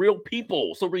 these are real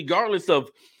people. So regardless of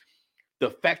the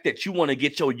fact that you want to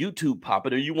get your YouTube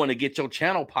popping or you want to get your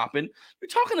channel popping, you're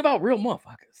talking about real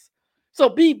motherfuckers. So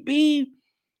be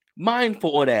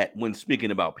mindful of that when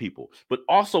speaking about people, but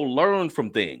also learn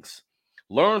from things.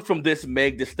 Learn from this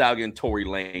Meg Thee Stallion, Tory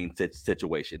Lanez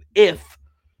situation.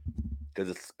 Because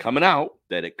it's coming out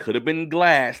that it could have been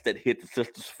glass that hit the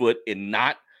sister's foot and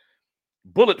not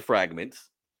bullet fragments.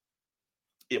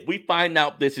 If we find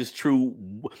out this is true,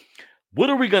 what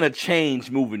are we going to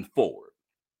change moving forward?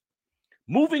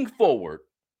 Moving forward,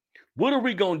 what are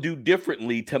we going to do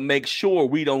differently to make sure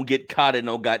we don't get caught in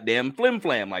no goddamn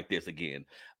flim-flam like this again?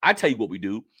 I tell you what we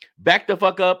do. Back the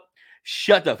fuck up.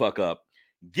 Shut the fuck up.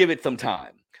 Give it some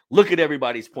time. Look at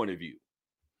everybody's point of view.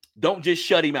 Don't just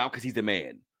shut him out because he's a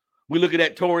man. We look at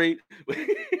that Tory.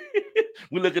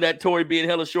 We look at that Tory being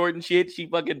hella short and shit. She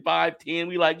fucking 5'10".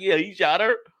 We like, yeah, he shot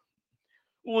her.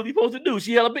 What was he supposed to do?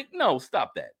 She hella big. No,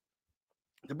 stop that.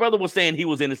 The brother was saying he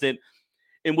was innocent.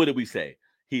 And what did we say?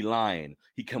 He lying.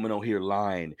 He coming on here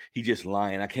lying. He just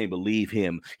lying. I can't believe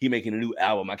him. He making a new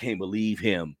album. I can't believe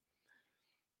him.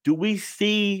 Do we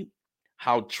see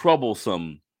how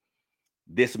troublesome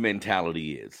this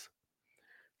mentality is?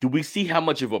 Do we see how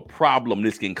much of a problem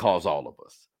this can cause all of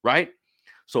us? Right?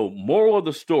 So moral of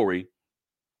the story,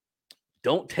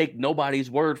 don't take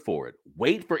nobody's word for it.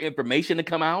 Wait for information to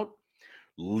come out.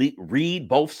 Read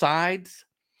both sides.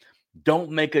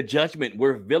 Don't make a judgment.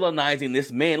 We're villainizing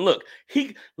this man. Look,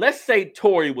 let's say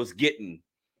Tory was getting,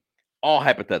 all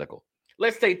hypothetical.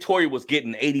 Let's say Tory was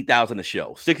getting 80,000 a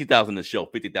show, 60,000 a show,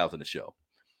 50,000 a show.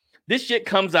 This shit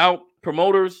comes out,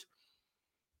 promoters,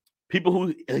 people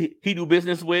who he do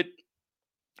business with,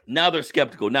 now they're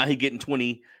skeptical. Now he getting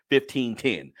 20, 15,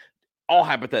 10. All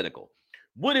hypothetical.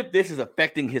 What if this is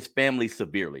affecting his family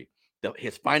severely?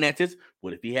 His finances?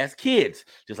 What if he has kids?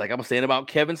 Just like I was saying about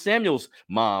Kevin Samuels'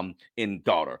 mom and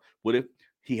daughter. What if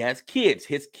he has kids?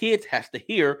 His kids has to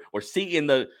hear or see in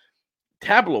the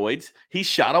tabloids he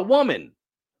shot a woman,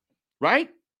 right?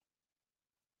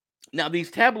 Now,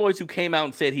 these tabloids who came out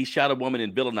and said he shot a woman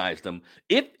and villainized them,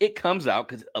 if it comes out,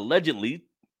 because allegedly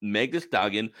Meg Thee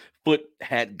Stallion foot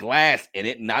had glass in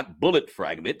it, not bullet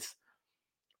fragments,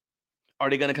 are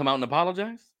they going to come out and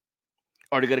apologize?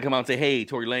 Are they going to come out and say, hey,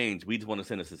 Tory Lanez, we just want to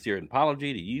send a sincere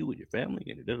apology to you and your family?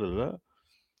 And da, da, da.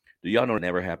 Do y'all know it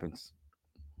never happens?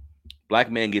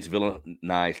 Black man gets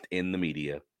villainized in the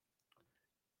media.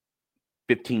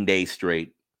 15 days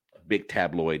straight, big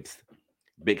tabloids,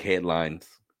 big headlines.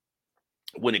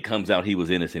 When it comes out he was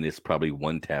innocent, it's probably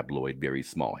one tabloid, very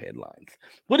small headlines.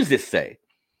 What does this say?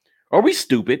 Are we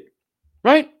stupid?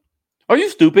 Right? Are you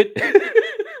stupid?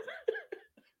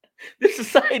 This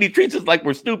society treats us like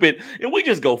we're stupid, and we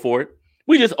just go for it.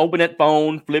 We just open that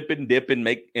phone, flip and dip, and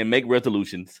make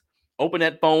resolutions. Open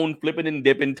that phone, flipping and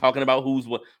dipping, talking about who's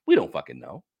what. We don't fucking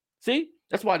know. See?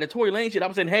 That's why the Tory Lanez shit,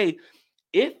 I'm saying, hey,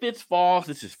 if it's false,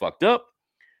 this is fucked up.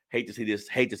 Hate to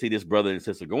see this brother and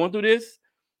sister going through this.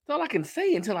 That's all I can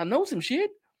say until I know some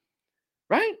shit.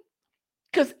 Right?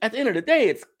 Because at the end of the day,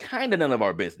 it's kind of none of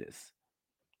our business.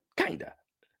 Kinda.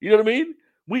 You know what I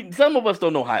mean? Some of us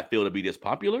don't know how it feels to be this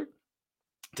popular,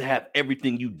 to have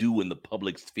everything you do in the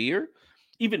public sphere.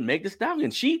 Even Meg Thee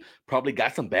Stallion, she probably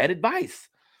got some bad advice.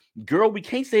 Girl, we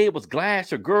can't say it was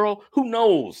glass, or girl, who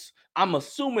knows? I'm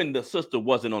assuming the sister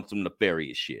wasn't on some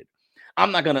nefarious shit.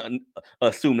 I'm not going to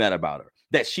assume that about her,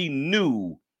 that she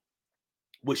knew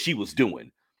what she was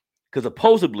doing. Because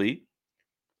supposedly,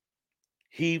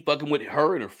 he fucking with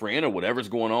her and her friend or whatever's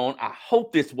going on. I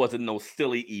hope this wasn't no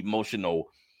silly emotional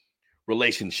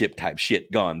relationship type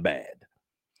shit gone bad.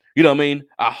 You know what I mean?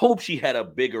 I hope she had a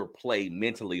bigger play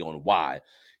mentally on why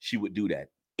she would do that.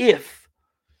 If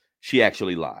she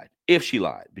actually lied. If she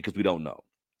lied, because we don't know.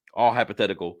 All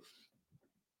hypothetical.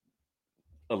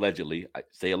 Allegedly. I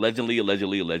say allegedly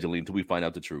until we find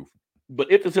out the truth.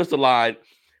 But if the sister lied,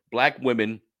 black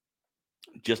women,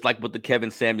 just like with the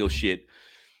Kevin Samuel shit,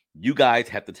 you guys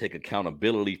have to take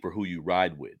accountability for who you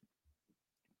ride with.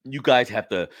 You guys have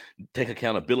to take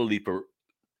accountability for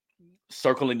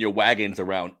circling your wagons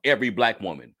around every black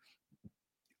woman.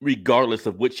 Regardless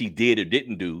of what she did or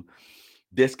didn't do,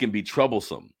 this can be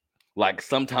troublesome. Like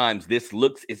sometimes this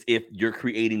looks as if you're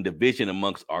creating division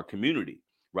amongst our community,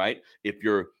 right? If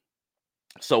you're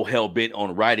so hell-bent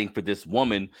on riding for this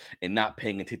woman and not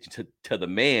paying attention to the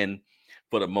man,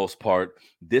 for the most part,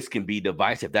 this can be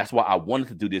divisive. That's why I wanted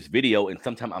to do this video. And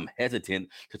sometimes I'm hesitant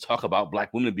to talk about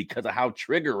black women because of how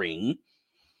triggering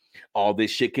all this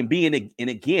shit can be. And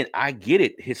again, I get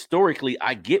it. Historically,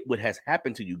 I get what has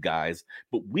happened to you guys,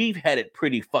 but we've had it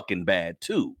pretty fucking bad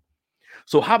too.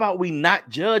 So how about we not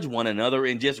judge one another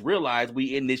and just realize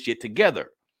we in this shit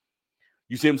together?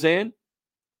 You see what I'm saying?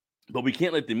 But we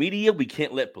can't let the media, we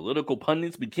can't let political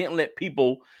pundits, we can't let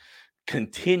people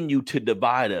continue to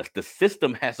divide us. The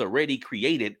system has already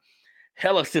created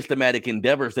hella systematic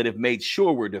endeavors that have made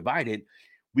sure we're divided.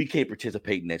 We can't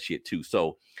participate in that shit too.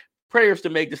 So prayers to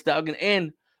Meg Thee Stallion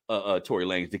and Tory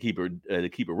Lanez to keep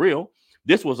it real.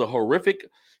 This was a horrific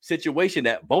situation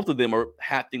that both of them are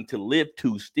having to live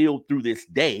to still through this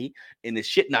day, and this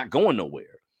shit not going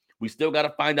nowhere. We still got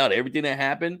to find out everything that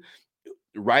happened.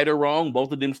 Right or wrong,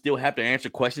 both of them still have to answer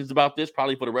questions about this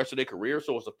probably for the rest of their career.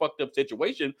 So it's a fucked up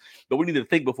situation, but we need to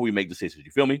think before we make decisions.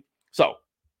 You feel me? So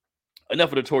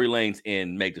enough of the Tory Lanez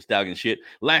and Meg Thee Stallion shit.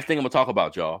 Last thing I'm gonna talk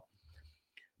about, y'all.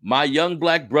 My young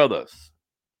black brothers,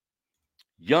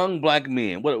 young black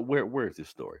men. Where is this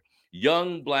story?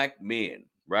 Young black men,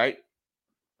 right?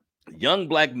 Young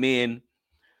black men.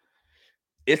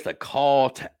 It's a call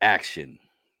to action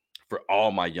for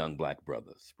all my young black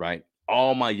brothers, right?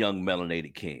 All my young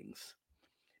melanated kings.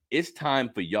 It's time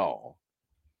for y'all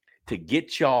to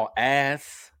get y'all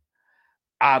ass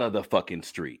out of the fucking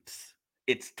streets.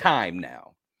 It's time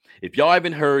now. If y'all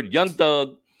haven't heard, Young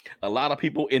Thug, a lot of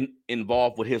people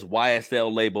involved with his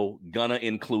YSL label, Gunna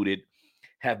included,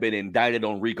 have been indicted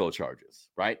on RICO charges,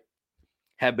 right?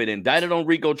 Have been indicted on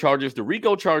RICO charges. The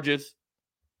RICO charges,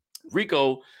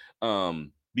 RICO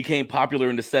became popular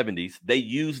in the 70s. They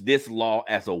used this law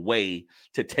as a way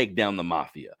to take down the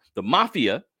mafia. The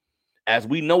mafia, as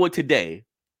we know it today,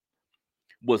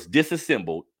 was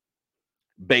disassembled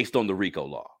based on the RICO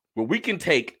law, where we can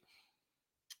take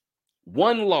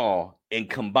one law and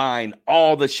combine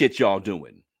all the shit y'all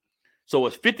doing. So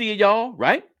it's 50 of y'all,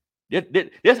 right?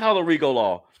 That's how the RICO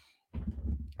law.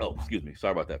 Oh, excuse me.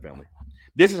 Sorry about that, family.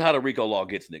 This is how the RICO law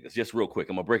gets niggas. Just real quick.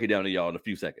 I'm going to break it down to y'all in a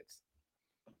few seconds.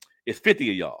 It's 50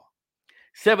 of y'all.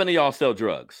 7 of y'all sell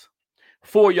drugs.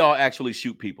 4 of y'all actually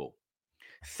shoot people.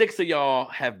 6 of y'all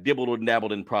have dibbled and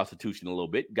dabbled in prostitution a little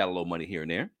bit. Got a little money here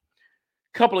and there.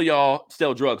 Couple of y'all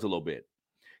sell drugs a little bit.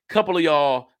 Couple of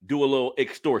y'all do a little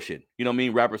extortion. You know what I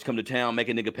mean? Rappers come to town, make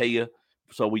a nigga pay you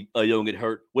so you don't get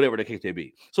hurt, whatever the case may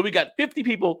be. So we got 50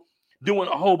 people doing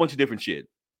a whole bunch of different shit.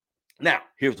 Now,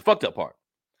 here's the fucked up part.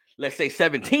 Let's say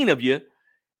 17 of you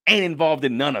ain't involved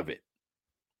in none of it.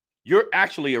 You're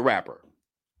actually a rapper.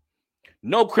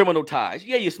 No criminal ties.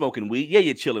 Yeah, you're smoking weed. Yeah,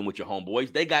 you're chilling with your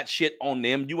homeboys. They got shit on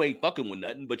them. You ain't fucking with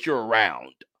nothing, but you're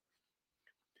around.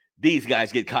 These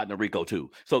guys get caught in a RICO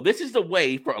too. So this is the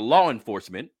way for law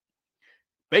enforcement,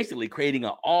 basically creating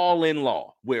an all-in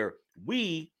law where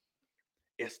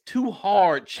it's too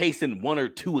hard chasing 1 or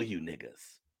 2 of you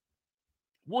niggas.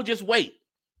 We'll just wait.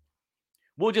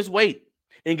 We'll just wait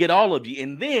and get all of you.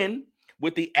 And then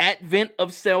with the advent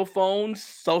of cell phones,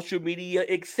 social media,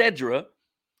 etc.,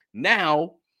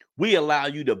 now we allow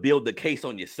you to build the case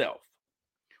on yourself.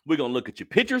 We're going to look at your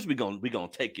pictures. We're going to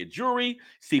take your jewelry,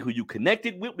 see who you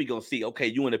connected with. We're going to see, okay,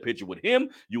 you in a picture with him.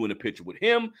 You in a picture with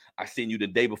him. I seen you the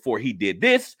day before he did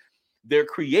this. They're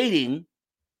creating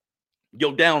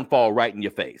your downfall right in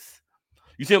your face.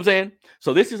 You see what I'm saying?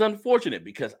 So this is unfortunate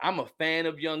because I'm a fan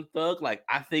of Young Thug. Like,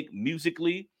 I think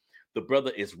musically, the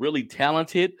brother is really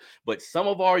talented. But some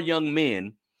of our young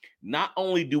men, not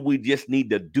only do we just need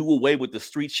to do away with the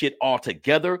street shit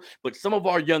altogether, but some of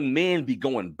our young men be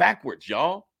going backwards,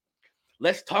 y'all.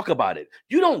 Let's talk about it.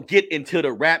 You don't get into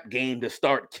the rap game to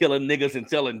start killing niggas and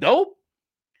selling dope.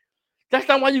 That's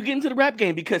not why you get into the rap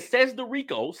game, because says the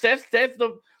RICO, says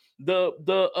the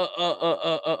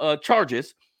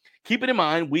charges. Keep it in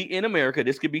mind, we in America,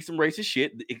 this could be some racist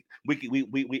shit.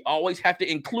 We always have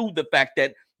to include the fact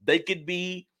that they could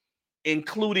be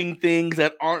including things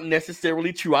that aren't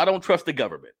necessarily true. I don't trust the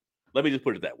government. Let me just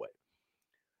put it that way.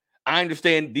 I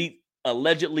understand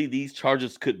allegedly these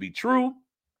charges could be true,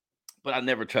 but I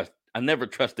never trust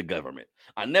the government.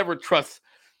 I never trust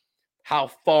how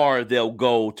far they'll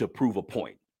go to prove a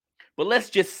point. But let's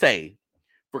just say,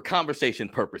 for conversation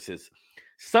purposes,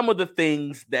 some of the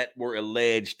things that were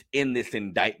alleged in this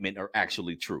indictment are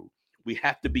actually true. We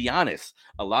have to be honest.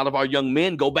 A lot of our young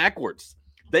men go backwards.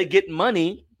 They get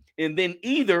money and then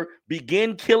either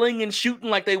begin killing and shooting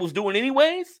like they was doing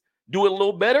anyways, do it a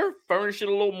little better, furnish it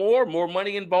a little more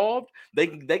money involved. They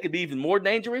could be even more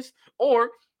dangerous. Or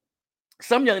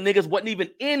some young niggas wasn't even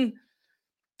into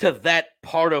that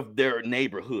part of their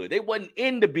neighborhood. They wasn't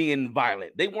into being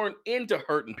violent. They weren't into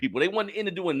hurting people. They wasn't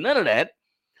into doing none of that.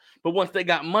 But once they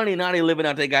got money, now they living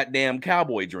out their goddamn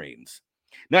cowboy dreams.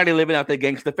 Now they living out their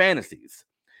gangster fantasies.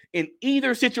 In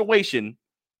either situation,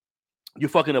 you're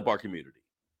fucking up our community.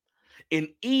 In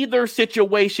either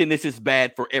situation, this is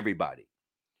bad for everybody,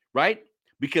 right?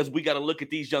 Because we got to look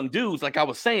at these young dudes. Like I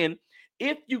was saying,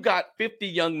 if you got 50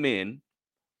 young men,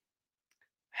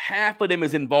 half of them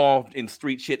is involved in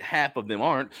street shit, half of them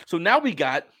aren't. So now we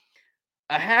got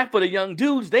a half of the young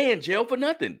dudes, they in jail for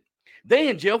nothing. They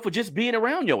in jail for just being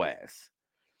around your ass.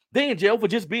 They in jail for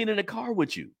just being in the car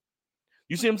with you.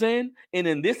 You see what I'm saying? And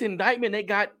in this indictment, they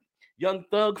got Young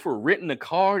Thug for renting a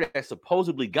car that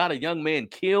supposedly got a young man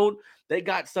killed. They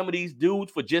got some of these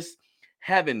dudes for just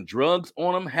having drugs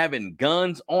on them, having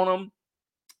guns on them.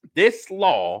 This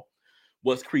law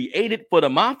was created for the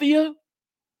mafia,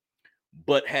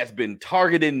 but has been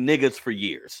targeting niggas for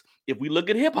years. If we look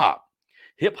at hip-hop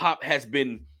has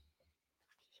been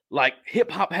like,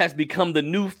 hip-hop has become the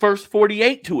new First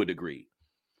 48 to a degree.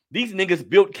 These niggas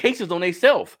built cases on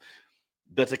themselves.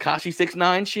 The Tekashi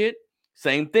 6ix9ine shit,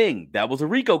 same thing. That was a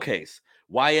RICO case.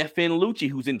 YFN Lucci,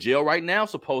 who's in jail right now,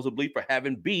 supposedly for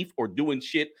having beef or doing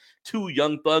shit to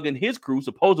Young Thug and his crew.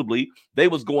 Supposedly, they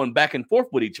was going back and forth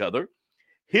with each other.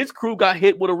 His crew got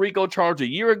hit with a RICO charge a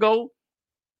year ago.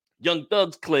 Young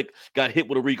Thug's clique got hit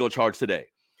with a RICO charge today.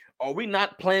 Are we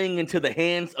not playing into the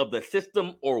hands of the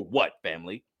system or what,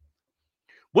 family?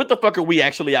 What the fuck are we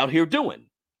actually out here doing?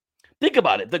 Think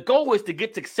about it. The goal is to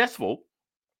get successful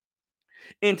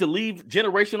and to leave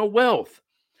generational wealth,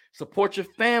 support your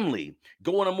family,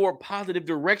 go in a more positive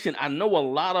direction. I know a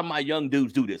lot of my young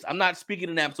dudes do this. I'm not speaking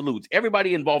in absolutes.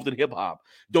 Everybody involved in hip hop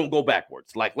don't go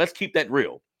backwards. Like, let's keep that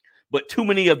real. But too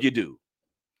many of you do.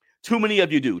 Too many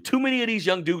of you do. Too many of these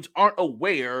young dudes aren't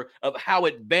aware of how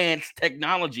advanced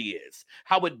technology is,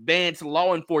 how advanced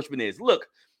law enforcement is. Look,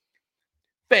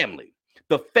 family,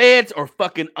 the feds are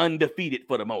fucking undefeated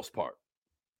for the most part.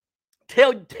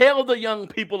 Tell the young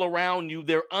people around you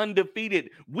they're undefeated.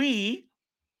 We,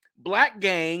 black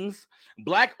gangs,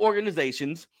 black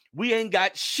organizations, we ain't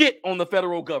got shit on the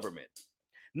federal government.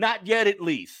 Not yet, at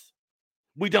least.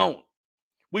 We don't.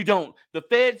 The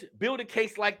feds build a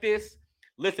case like this.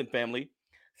 Listen, family,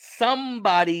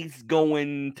 somebody's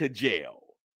going to jail.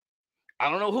 I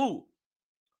don't know who.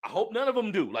 I hope none of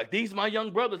them do. Like, these my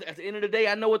young brothers, at the end of the day,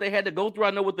 I know what they had to go through.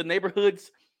 I know what the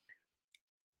neighborhoods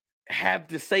have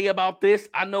to say about this.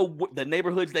 I know what the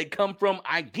neighborhoods they come from.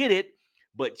 I get it.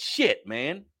 But shit,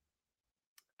 man,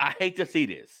 I hate to see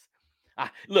this.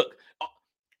 Look,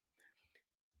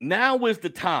 now is the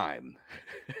time.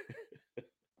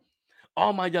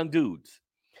 All my young dudes,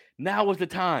 now is the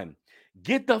time.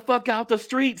 Get the fuck out the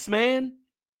streets, man.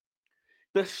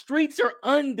 The streets are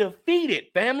undefeated,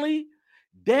 family.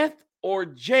 Death or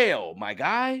jail, my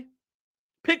guy.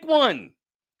 Pick one.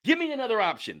 Give me another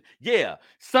option. Yeah,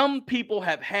 some people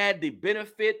have had the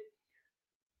benefit,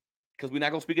 because we're not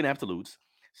going to speak in absolutes.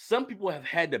 Some people have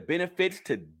had the benefits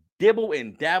to dibble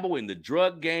and dabble in the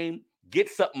drug game, get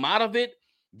something out of it,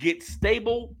 get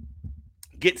stable,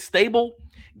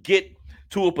 get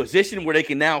to a position where they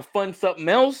can now fund something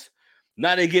else.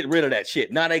 Now they get rid of that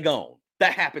shit. Now they gone.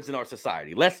 That happens in our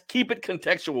society. Let's keep it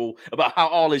contextual about how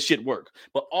all this shit works.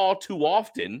 But all too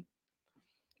often,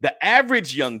 the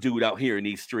average young dude out here in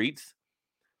these streets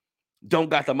don't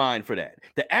got the mind for that.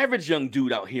 The average young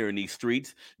dude out here in these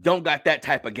streets don't got that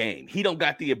type of game. He don't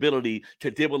got the ability to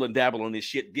dibble and dabble on this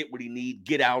shit, get what he need,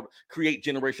 get out, create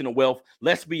generational wealth.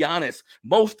 Let's be honest.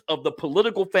 Most of the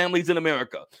political families in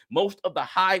America, most of the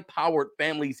high-powered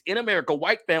families in America,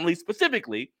 white families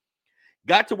specifically,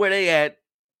 got to where they at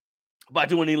by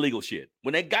doing illegal shit.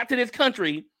 When they got to this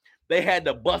country, they had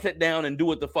to bust it down and do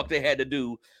what the fuck they had to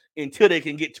do until they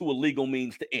can get to a legal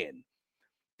means to end.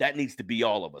 That needs to be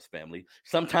all of us, family.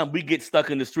 Sometimes we get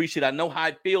stuck in the street shit. I know how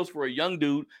it feels for a young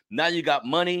dude. Now you got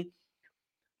money.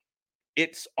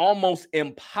 It's almost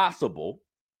impossible,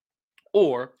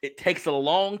 or it takes a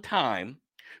long time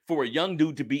for a young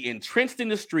dude to be entrenched in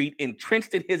the street,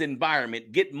 entrenched in his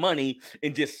environment, get money,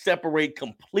 and just separate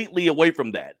completely away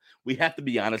from that. We have to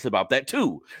be honest about that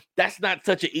too. That's not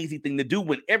such an easy thing to do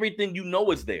when everything you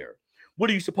know is there. What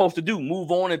are you supposed to do?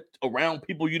 Move on around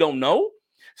people you don't know?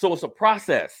 So it's a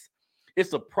process.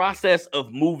 It's a process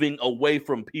of moving away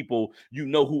from people you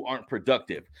know who aren't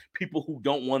productive, people who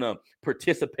don't want to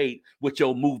participate with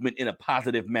your movement in a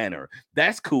positive manner.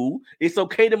 That's cool. It's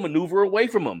okay to maneuver away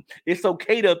from them. It's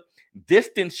okay to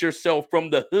distance yourself from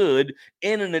the hood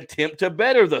in an attempt to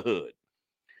better the hood.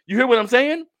 You hear what I'm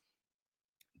saying?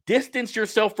 Distance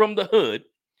yourself from the hood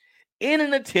in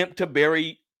an attempt to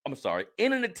better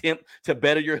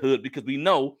your hood, because we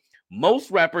know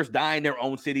most rappers die in their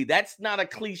own city. That's not a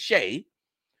cliche.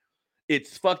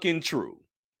 It's fucking true.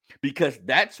 Because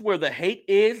that's where the hate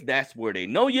is. That's where they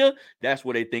know you. That's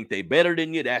where they think they better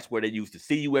than you. That's where they used to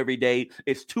see you every day.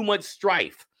 It's too much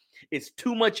strife. It's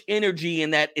too much energy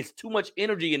in that. It's too much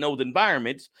energy in those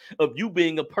environments of you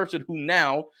being a person who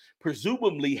now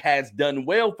presumably has done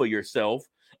well for yourself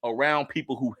around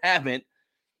people who haven't.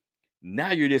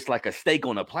 Now you're just like a steak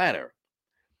on a platter.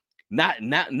 Not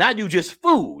you just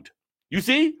food. You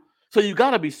see? So you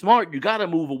got to be smart. You got to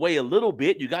move away a little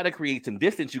bit. You got to create some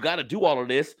distance. You got to do all of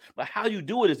this. But how you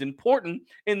do it is important.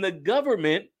 And the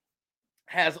government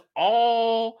has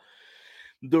all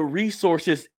the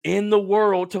resources in the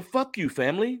world to fuck you,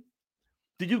 family.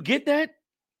 Did you get that?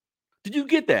 Did you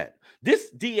get that?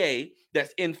 This DA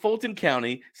that's in Fulton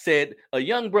County said a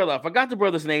young brother, I forgot the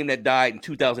brother's name, that died in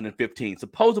 2015.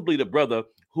 Supposedly the brother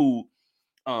who,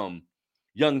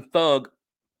 Young Thug,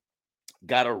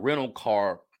 got a rental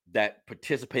car that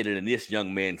participated in this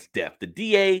young man's death. The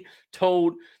DA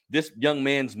told this young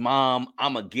man's mom,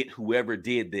 I'm going to get whoever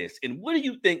did this. And what do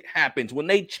you think happens when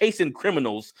they chasing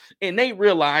criminals and they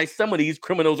realize some of these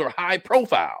criminals are high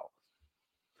profile?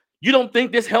 You don't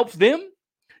think this helps them?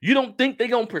 You don't think they're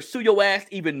going to pursue your ass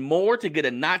even more to get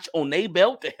a notch on their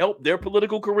belt to help their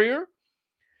political career?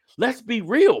 Let's be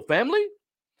real, family.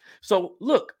 So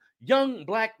look, young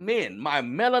black men, my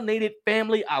melanated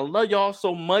family, I love y'all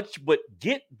so much, but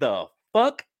get the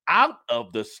fuck out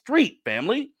of the street,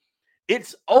 family.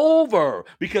 It's over.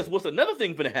 Because what's another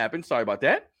thing going to happen? Sorry about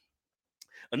that.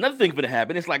 Another thing going to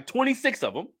happen. It's like 26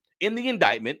 of them in the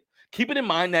indictment. Keep it in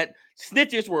mind that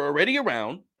snitches were already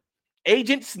around.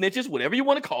 Agents, snitches, whatever you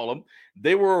want to call them.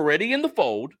 They were already in the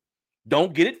fold.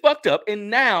 Don't get it fucked up. And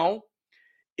now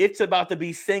it's about to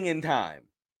be singing time.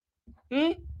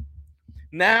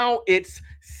 Now it's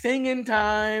singing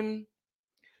time.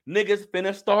 Niggas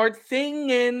finna start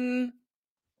singing.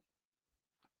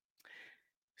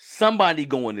 Somebody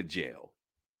going to jail.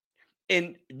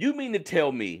 And you mean to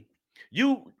tell me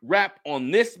you rap on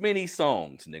this many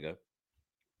songs, nigga?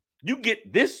 You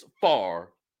get this far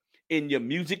in your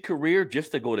music career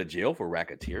just to go to jail for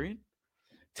racketeering?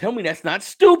 Tell me that's not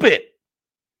stupid.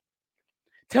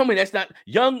 Tell me that's not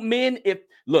young men.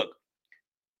 Look,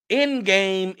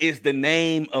 Endgame is the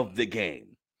name of the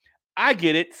game. I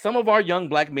get it. Some of our young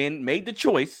black men made the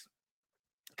choice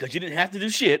because you didn't have to do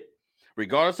shit,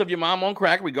 regardless of your mom on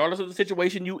crack, regardless of the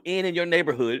situation you in your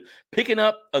neighborhood. Picking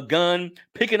up a gun,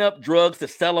 picking up drugs to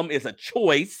sell them is a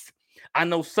choice. I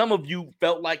know some of you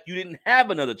felt like you didn't have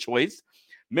another choice.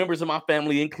 Members of my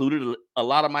family included. A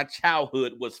lot of my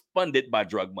childhood was funded by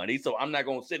drug money, so I'm not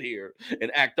going to sit here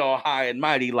and act all high and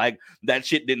mighty like that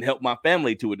shit didn't help my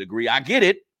family to a degree. I get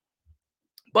it,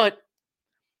 but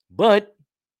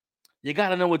you got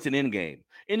to know it's an end game.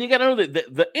 And you got to know that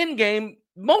the end game,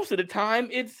 most of the time,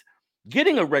 it's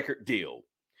getting a record deal,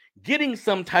 getting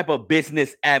some type of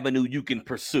business avenue you can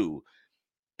pursue.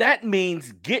 That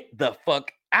means get the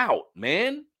fuck out,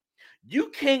 man. You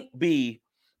can't be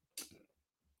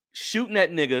shooting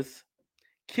at niggas,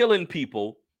 killing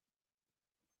people,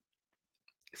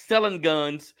 selling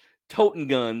guns, toting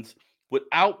guns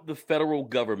without the federal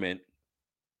government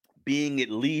being at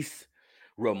least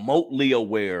remotely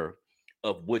aware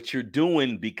of what you're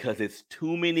doing, because it's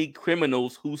too many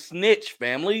criminals who snitch,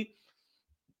 family.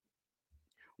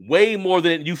 Way more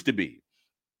than it used to be.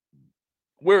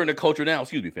 We're in a culture now,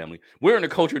 family. We're in a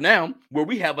culture now where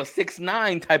we have a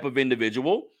 6ix9ine type of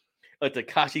individual, a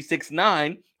Tekashi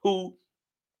 6ix9ine, who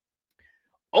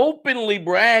openly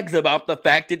brags about the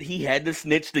fact that he had to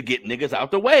snitch to get niggas out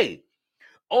the way.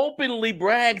 Openly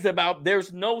brags about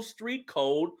there's no street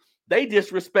code. They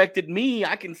disrespected me.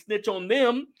 I can snitch on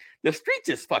them. The streets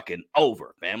is fucking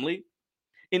over, family.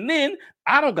 And then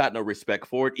I don't got no respect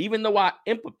for it, even though I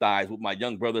empathize with my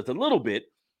young brothers a little bit.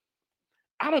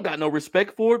 I don't got no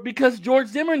respect for it because George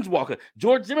Zimmerman's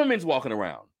walking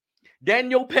around.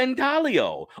 Daniel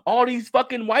Pantaleo, all these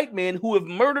fucking white men who have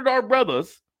murdered our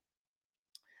brothers.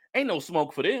 Ain't no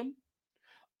smoke for them.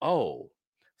 Oh,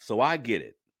 so I get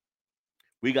it.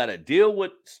 We got to deal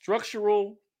with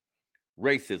structural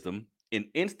racism in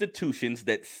institutions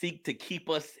that seek to keep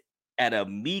us at a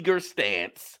meager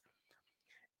stance.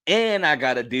 And I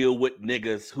got to deal with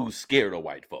niggas who's scared of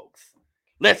white folks.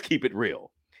 Let's keep it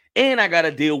real. And I got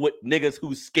to deal with niggas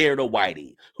who's scared of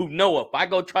whitey, who know if I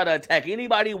go try to attack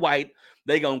anybody white,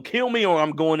 they going to kill me or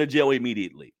I'm going to jail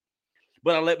immediately.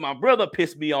 But I let my brother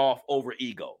piss me off over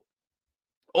ego,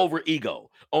 over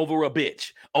a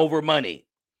bitch, over money,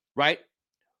 right?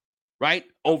 Right?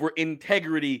 Over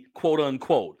integrity, quote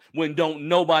unquote, when don't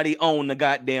nobody own the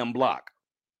goddamn block,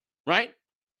 right?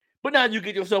 But now you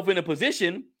get yourself in a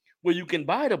position where you can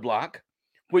buy the block,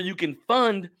 where you can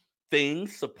fund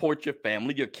things, support your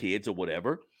family, your kids, or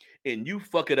whatever, and you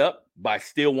fuck it up by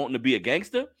still wanting to be a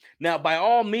gangster. Now, by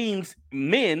all means,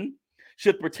 men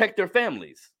should protect their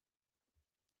families.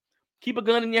 Keep a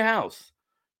gun in your house.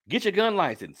 Get your gun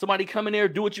license. Somebody come in there,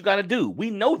 do what you got to do. We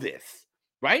know this,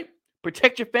 right?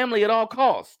 Protect your family at all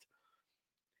costs.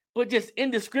 But just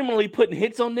indiscriminately putting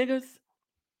hits on niggas,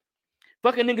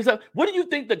 fucking niggas up. What do you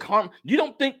think the karma? You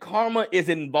don't think karma is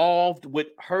involved with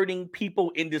hurting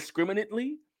people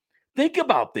indiscriminately? Think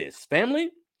about this,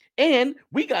 family. And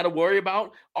we got to worry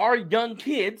about our young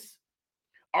kids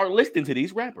are listening to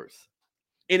these rappers.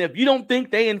 And if you don't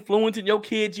think they influencing your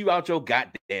kids, you out your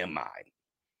goddamn mind,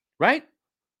 right?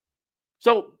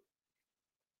 So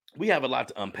we have a lot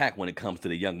to unpack when it comes to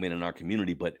the young men in our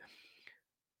community, but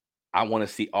I want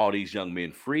to see all these young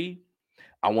men free.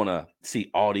 I want to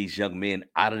see all these young men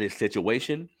out of this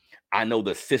situation. I know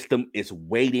the system is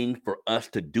waiting for us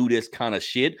to do this kind of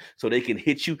shit so they can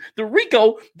hit you. The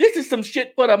RICO, this is some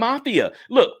shit for the mafia.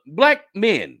 Look, black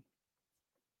men,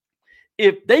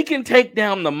 if they can take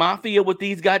down the mafia with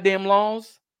these goddamn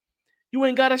laws, you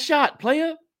ain't got a shot,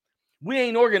 player. We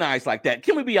ain't organized like that.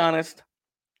 Can we be honest?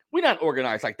 We're not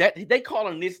organized like that. They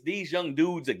calling these young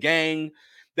dudes a gang.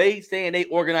 They saying they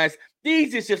organized.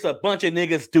 These is just a bunch of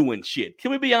niggas doing shit.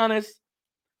 Can we be honest?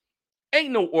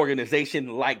 Ain't no organization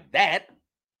like that.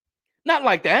 Not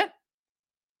like that.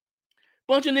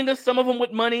 Bunch of niggas, some of them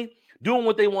with money, doing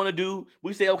what they want to do.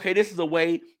 We say, okay, this is a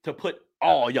way to put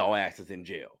all y'all asses in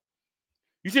jail.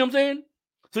 You see what I'm saying?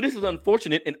 So this is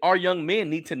unfortunate, and our young men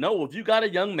need to know, if you got a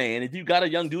young man, if you got a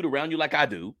young dude around you like I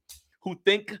do, who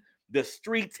think the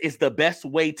streets is the best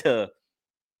way to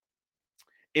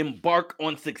embark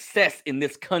on success in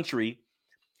this country,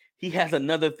 he has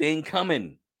another thing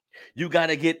coming. You got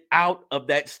to get out of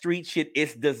that street shit.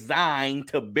 It's designed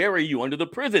to bury you under the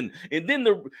prison. And then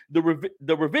the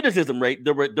recidivism rate,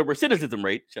 the recidivism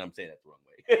rate, I'm saying that the wrong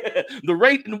way. The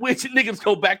rate in which niggas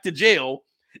go back to jail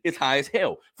is high as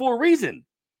hell for a reason.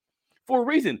 For a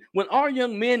reason. When our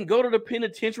young men go to the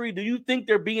penitentiary, do you think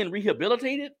they're being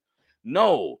rehabilitated?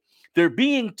 No. They're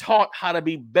being taught how to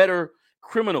be better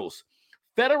criminals.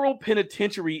 Federal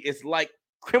penitentiary is like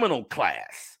criminal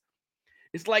class.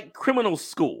 It's like criminal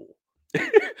school.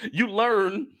 You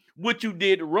learn what you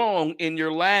did wrong in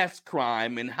your last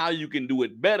crime and how you can do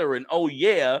it better. And oh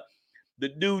yeah, the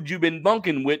dude you've been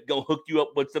bunking with gonna hook you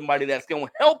up with somebody that's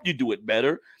gonna help you do it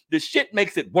better. The shit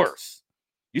makes it worse.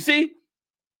 You see?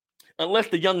 Unless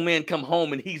the young man come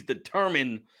home and he's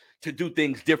determined to do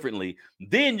things differently,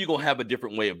 then you're gonna have a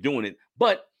different way of doing it.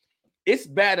 But it's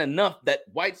bad enough that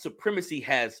white supremacy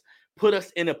has put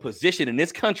us in a position in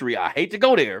this country, I hate to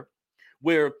go there,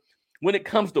 where when it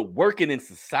comes to working in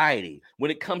society,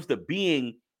 when it comes to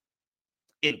being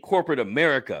in corporate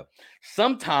America,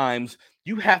 sometimes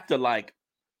you have to like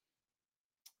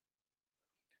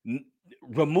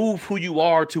remove who you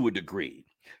are to a degree.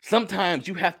 Sometimes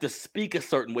you have to speak a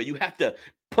certain way. You have to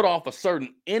put off a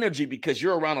certain energy because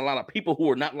you're around a lot of people who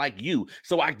are not like you.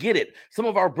 So I get it. Some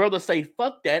of our brothers say,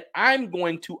 fuck that. I'm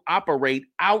going to operate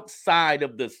outside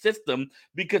of the system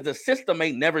because the system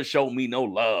ain't never showed me no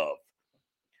love.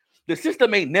 The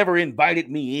system ain't never invited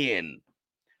me in.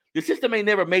 The system ain't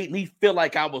never made me feel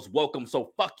like I was welcome.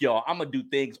 So fuck y'all. I'm going to do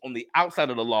things on the outside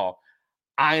of the law.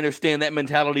 I understand that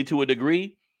mentality to a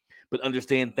degree, but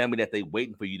understand, family, that they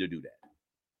waiting for you to do that.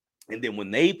 And then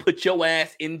when they put your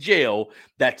ass in jail,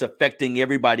 that's affecting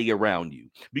everybody around you.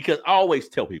 Because I always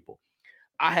tell people,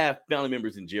 I have family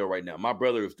members in jail right now. My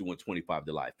brother is doing 25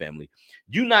 to life, family.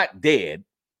 You're not dead,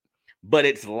 but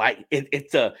it's like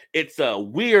it's a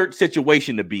weird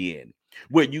situation to be in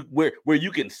where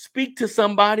you can speak to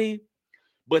somebody,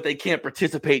 but they can't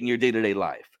participate in your day-to-day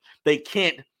life. They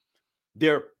can't,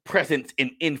 their presence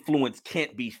and influence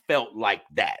can't be felt like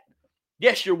that.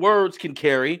 Yes, your words can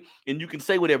carry and you can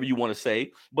say whatever you want to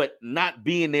say, but not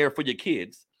being there for your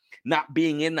kids, not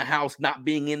being in the house, not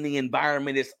being in the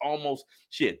environment, it's almost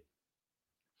shit.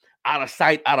 Out of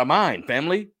sight, out of mind,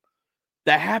 family.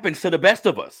 That happens to the best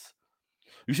of us.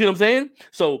 You see what I'm saying?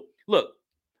 So look,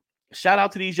 shout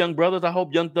out to these young brothers. I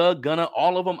hope Young Thug, Gunna,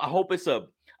 all of them. I hope it's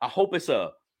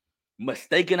a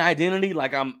mistaken identity.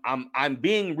 Like I'm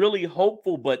being really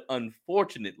hopeful, but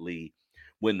unfortunately,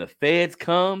 when the feds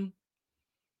come,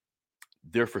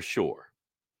 they're for sure.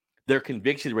 Their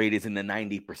conviction rate is in the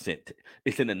 90%.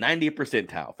 It's in the 90th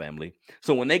percentile, family.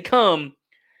 So when they come,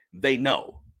 they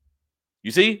know.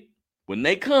 You see? When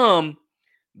they come,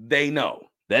 they know.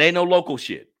 That ain't no local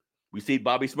shit. We see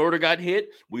Bobby Shmurda got hit.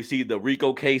 We see the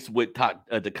RICO case with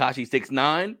Tekashi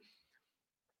 6ix9ine.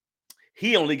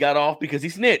 He only got off because he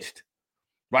snitched,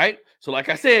 right? So like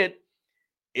I said,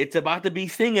 it's about to be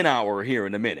singing hour here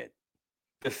in a minute.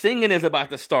 The singing is about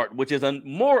to start, which is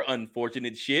more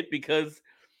unfortunate shit because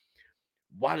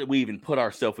why did we even put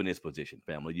ourselves in this position,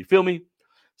 family? You feel me?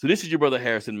 So this is your brother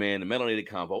Harrison, man, the Melanated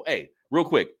Convo. Hey, real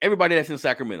quick, everybody that's in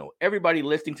Sacramento, everybody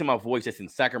listening to my voice that's in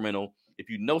Sacramento, if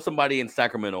you know somebody in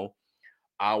Sacramento,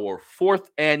 our 4th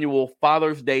annual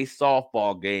Father's Day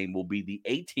softball game will be the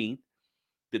 18th,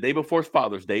 the day before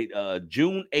Father's Day,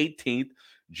 June 18th.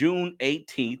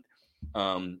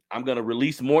 I'm going to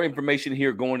release more information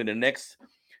here going in the next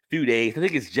few days. I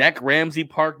think it's Jack Ramsey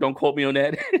Park. Don't quote me on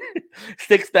that.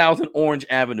 6000 Orange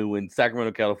Avenue in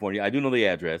Sacramento, California. I do know the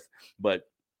address, but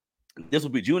this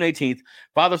will be June 18th.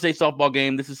 Father's Day softball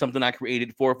game. This is something I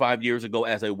created 4 or 5 years ago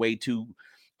as a way to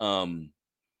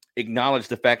acknowledge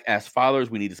the fact as fathers,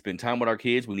 we need to spend time with our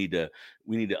kids. We need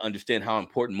to understand how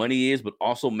important money is, but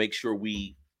also make sure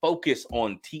we focus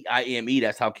on TIME.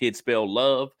 That's how kids spell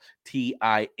love.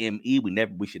 TIME.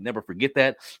 We should never forget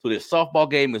that. So this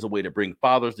softball game is a way to bring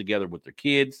fathers together with their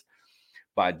kids.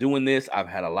 By doing this, I've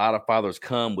had a lot of fathers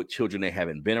come with children they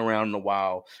haven't been around in a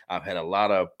while. I've met a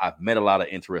lot of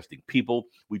interesting people.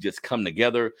 We just come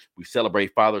together. We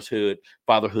celebrate fatherhood.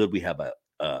 We have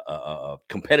a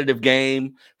competitive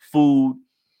game, food,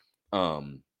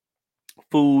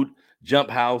 jump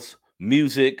house,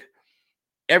 music,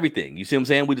 everything. You see what I'm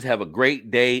saying? We just have a great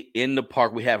day in the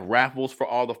park. We have raffles for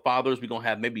all the fathers. We're going to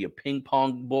have maybe a ping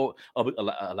pong board,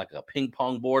 like a ping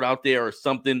pong board out there or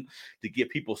something to give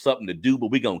people something to do. But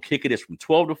we're going to kick it. It's from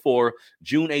 12 to 4,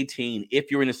 June 18. If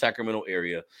you're in the Sacramento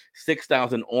area,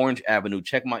 6000 Orange Avenue.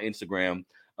 Check my Instagram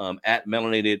at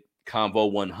Melanated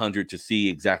Convo 100 to see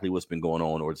exactly what's been going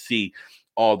on or to see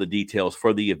all the details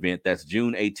for the event. That's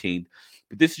June 18th.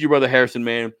 But this is your brother Harrison,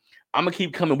 man. I'm going to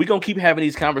keep coming. We're going to keep having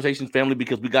these conversations, family,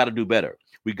 because we got to do better.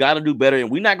 We got to do better, and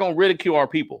we're not going to ridicule our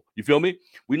people. You feel me?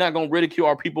 We're not going to ridicule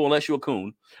our people unless you're a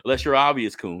coon, unless you're an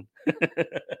obvious coon.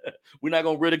 We're not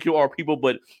going to ridicule our people,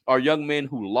 but our young men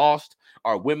who lost,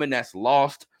 our women that's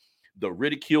lost, the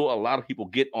ridicule a lot of people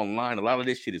get online, a lot of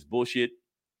this shit is bullshit.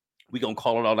 We're going to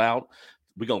call it all out.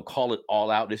 We're going to call it all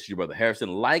out. This is your brother Harrison.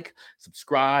 Like,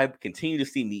 subscribe, continue to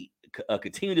send me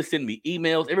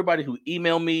emails. Everybody who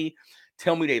email me,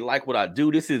 tell me they like what I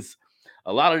do. This is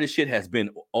a lot of this shit has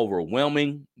been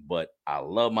overwhelming, but I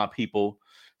love my people,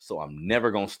 so I'm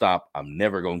never gonna stop. I'm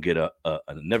never gonna get up.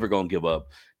 I'm never gonna give up.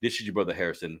 This is your brother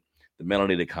Harrison, the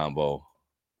Melanated Convo.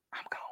 I'm gone.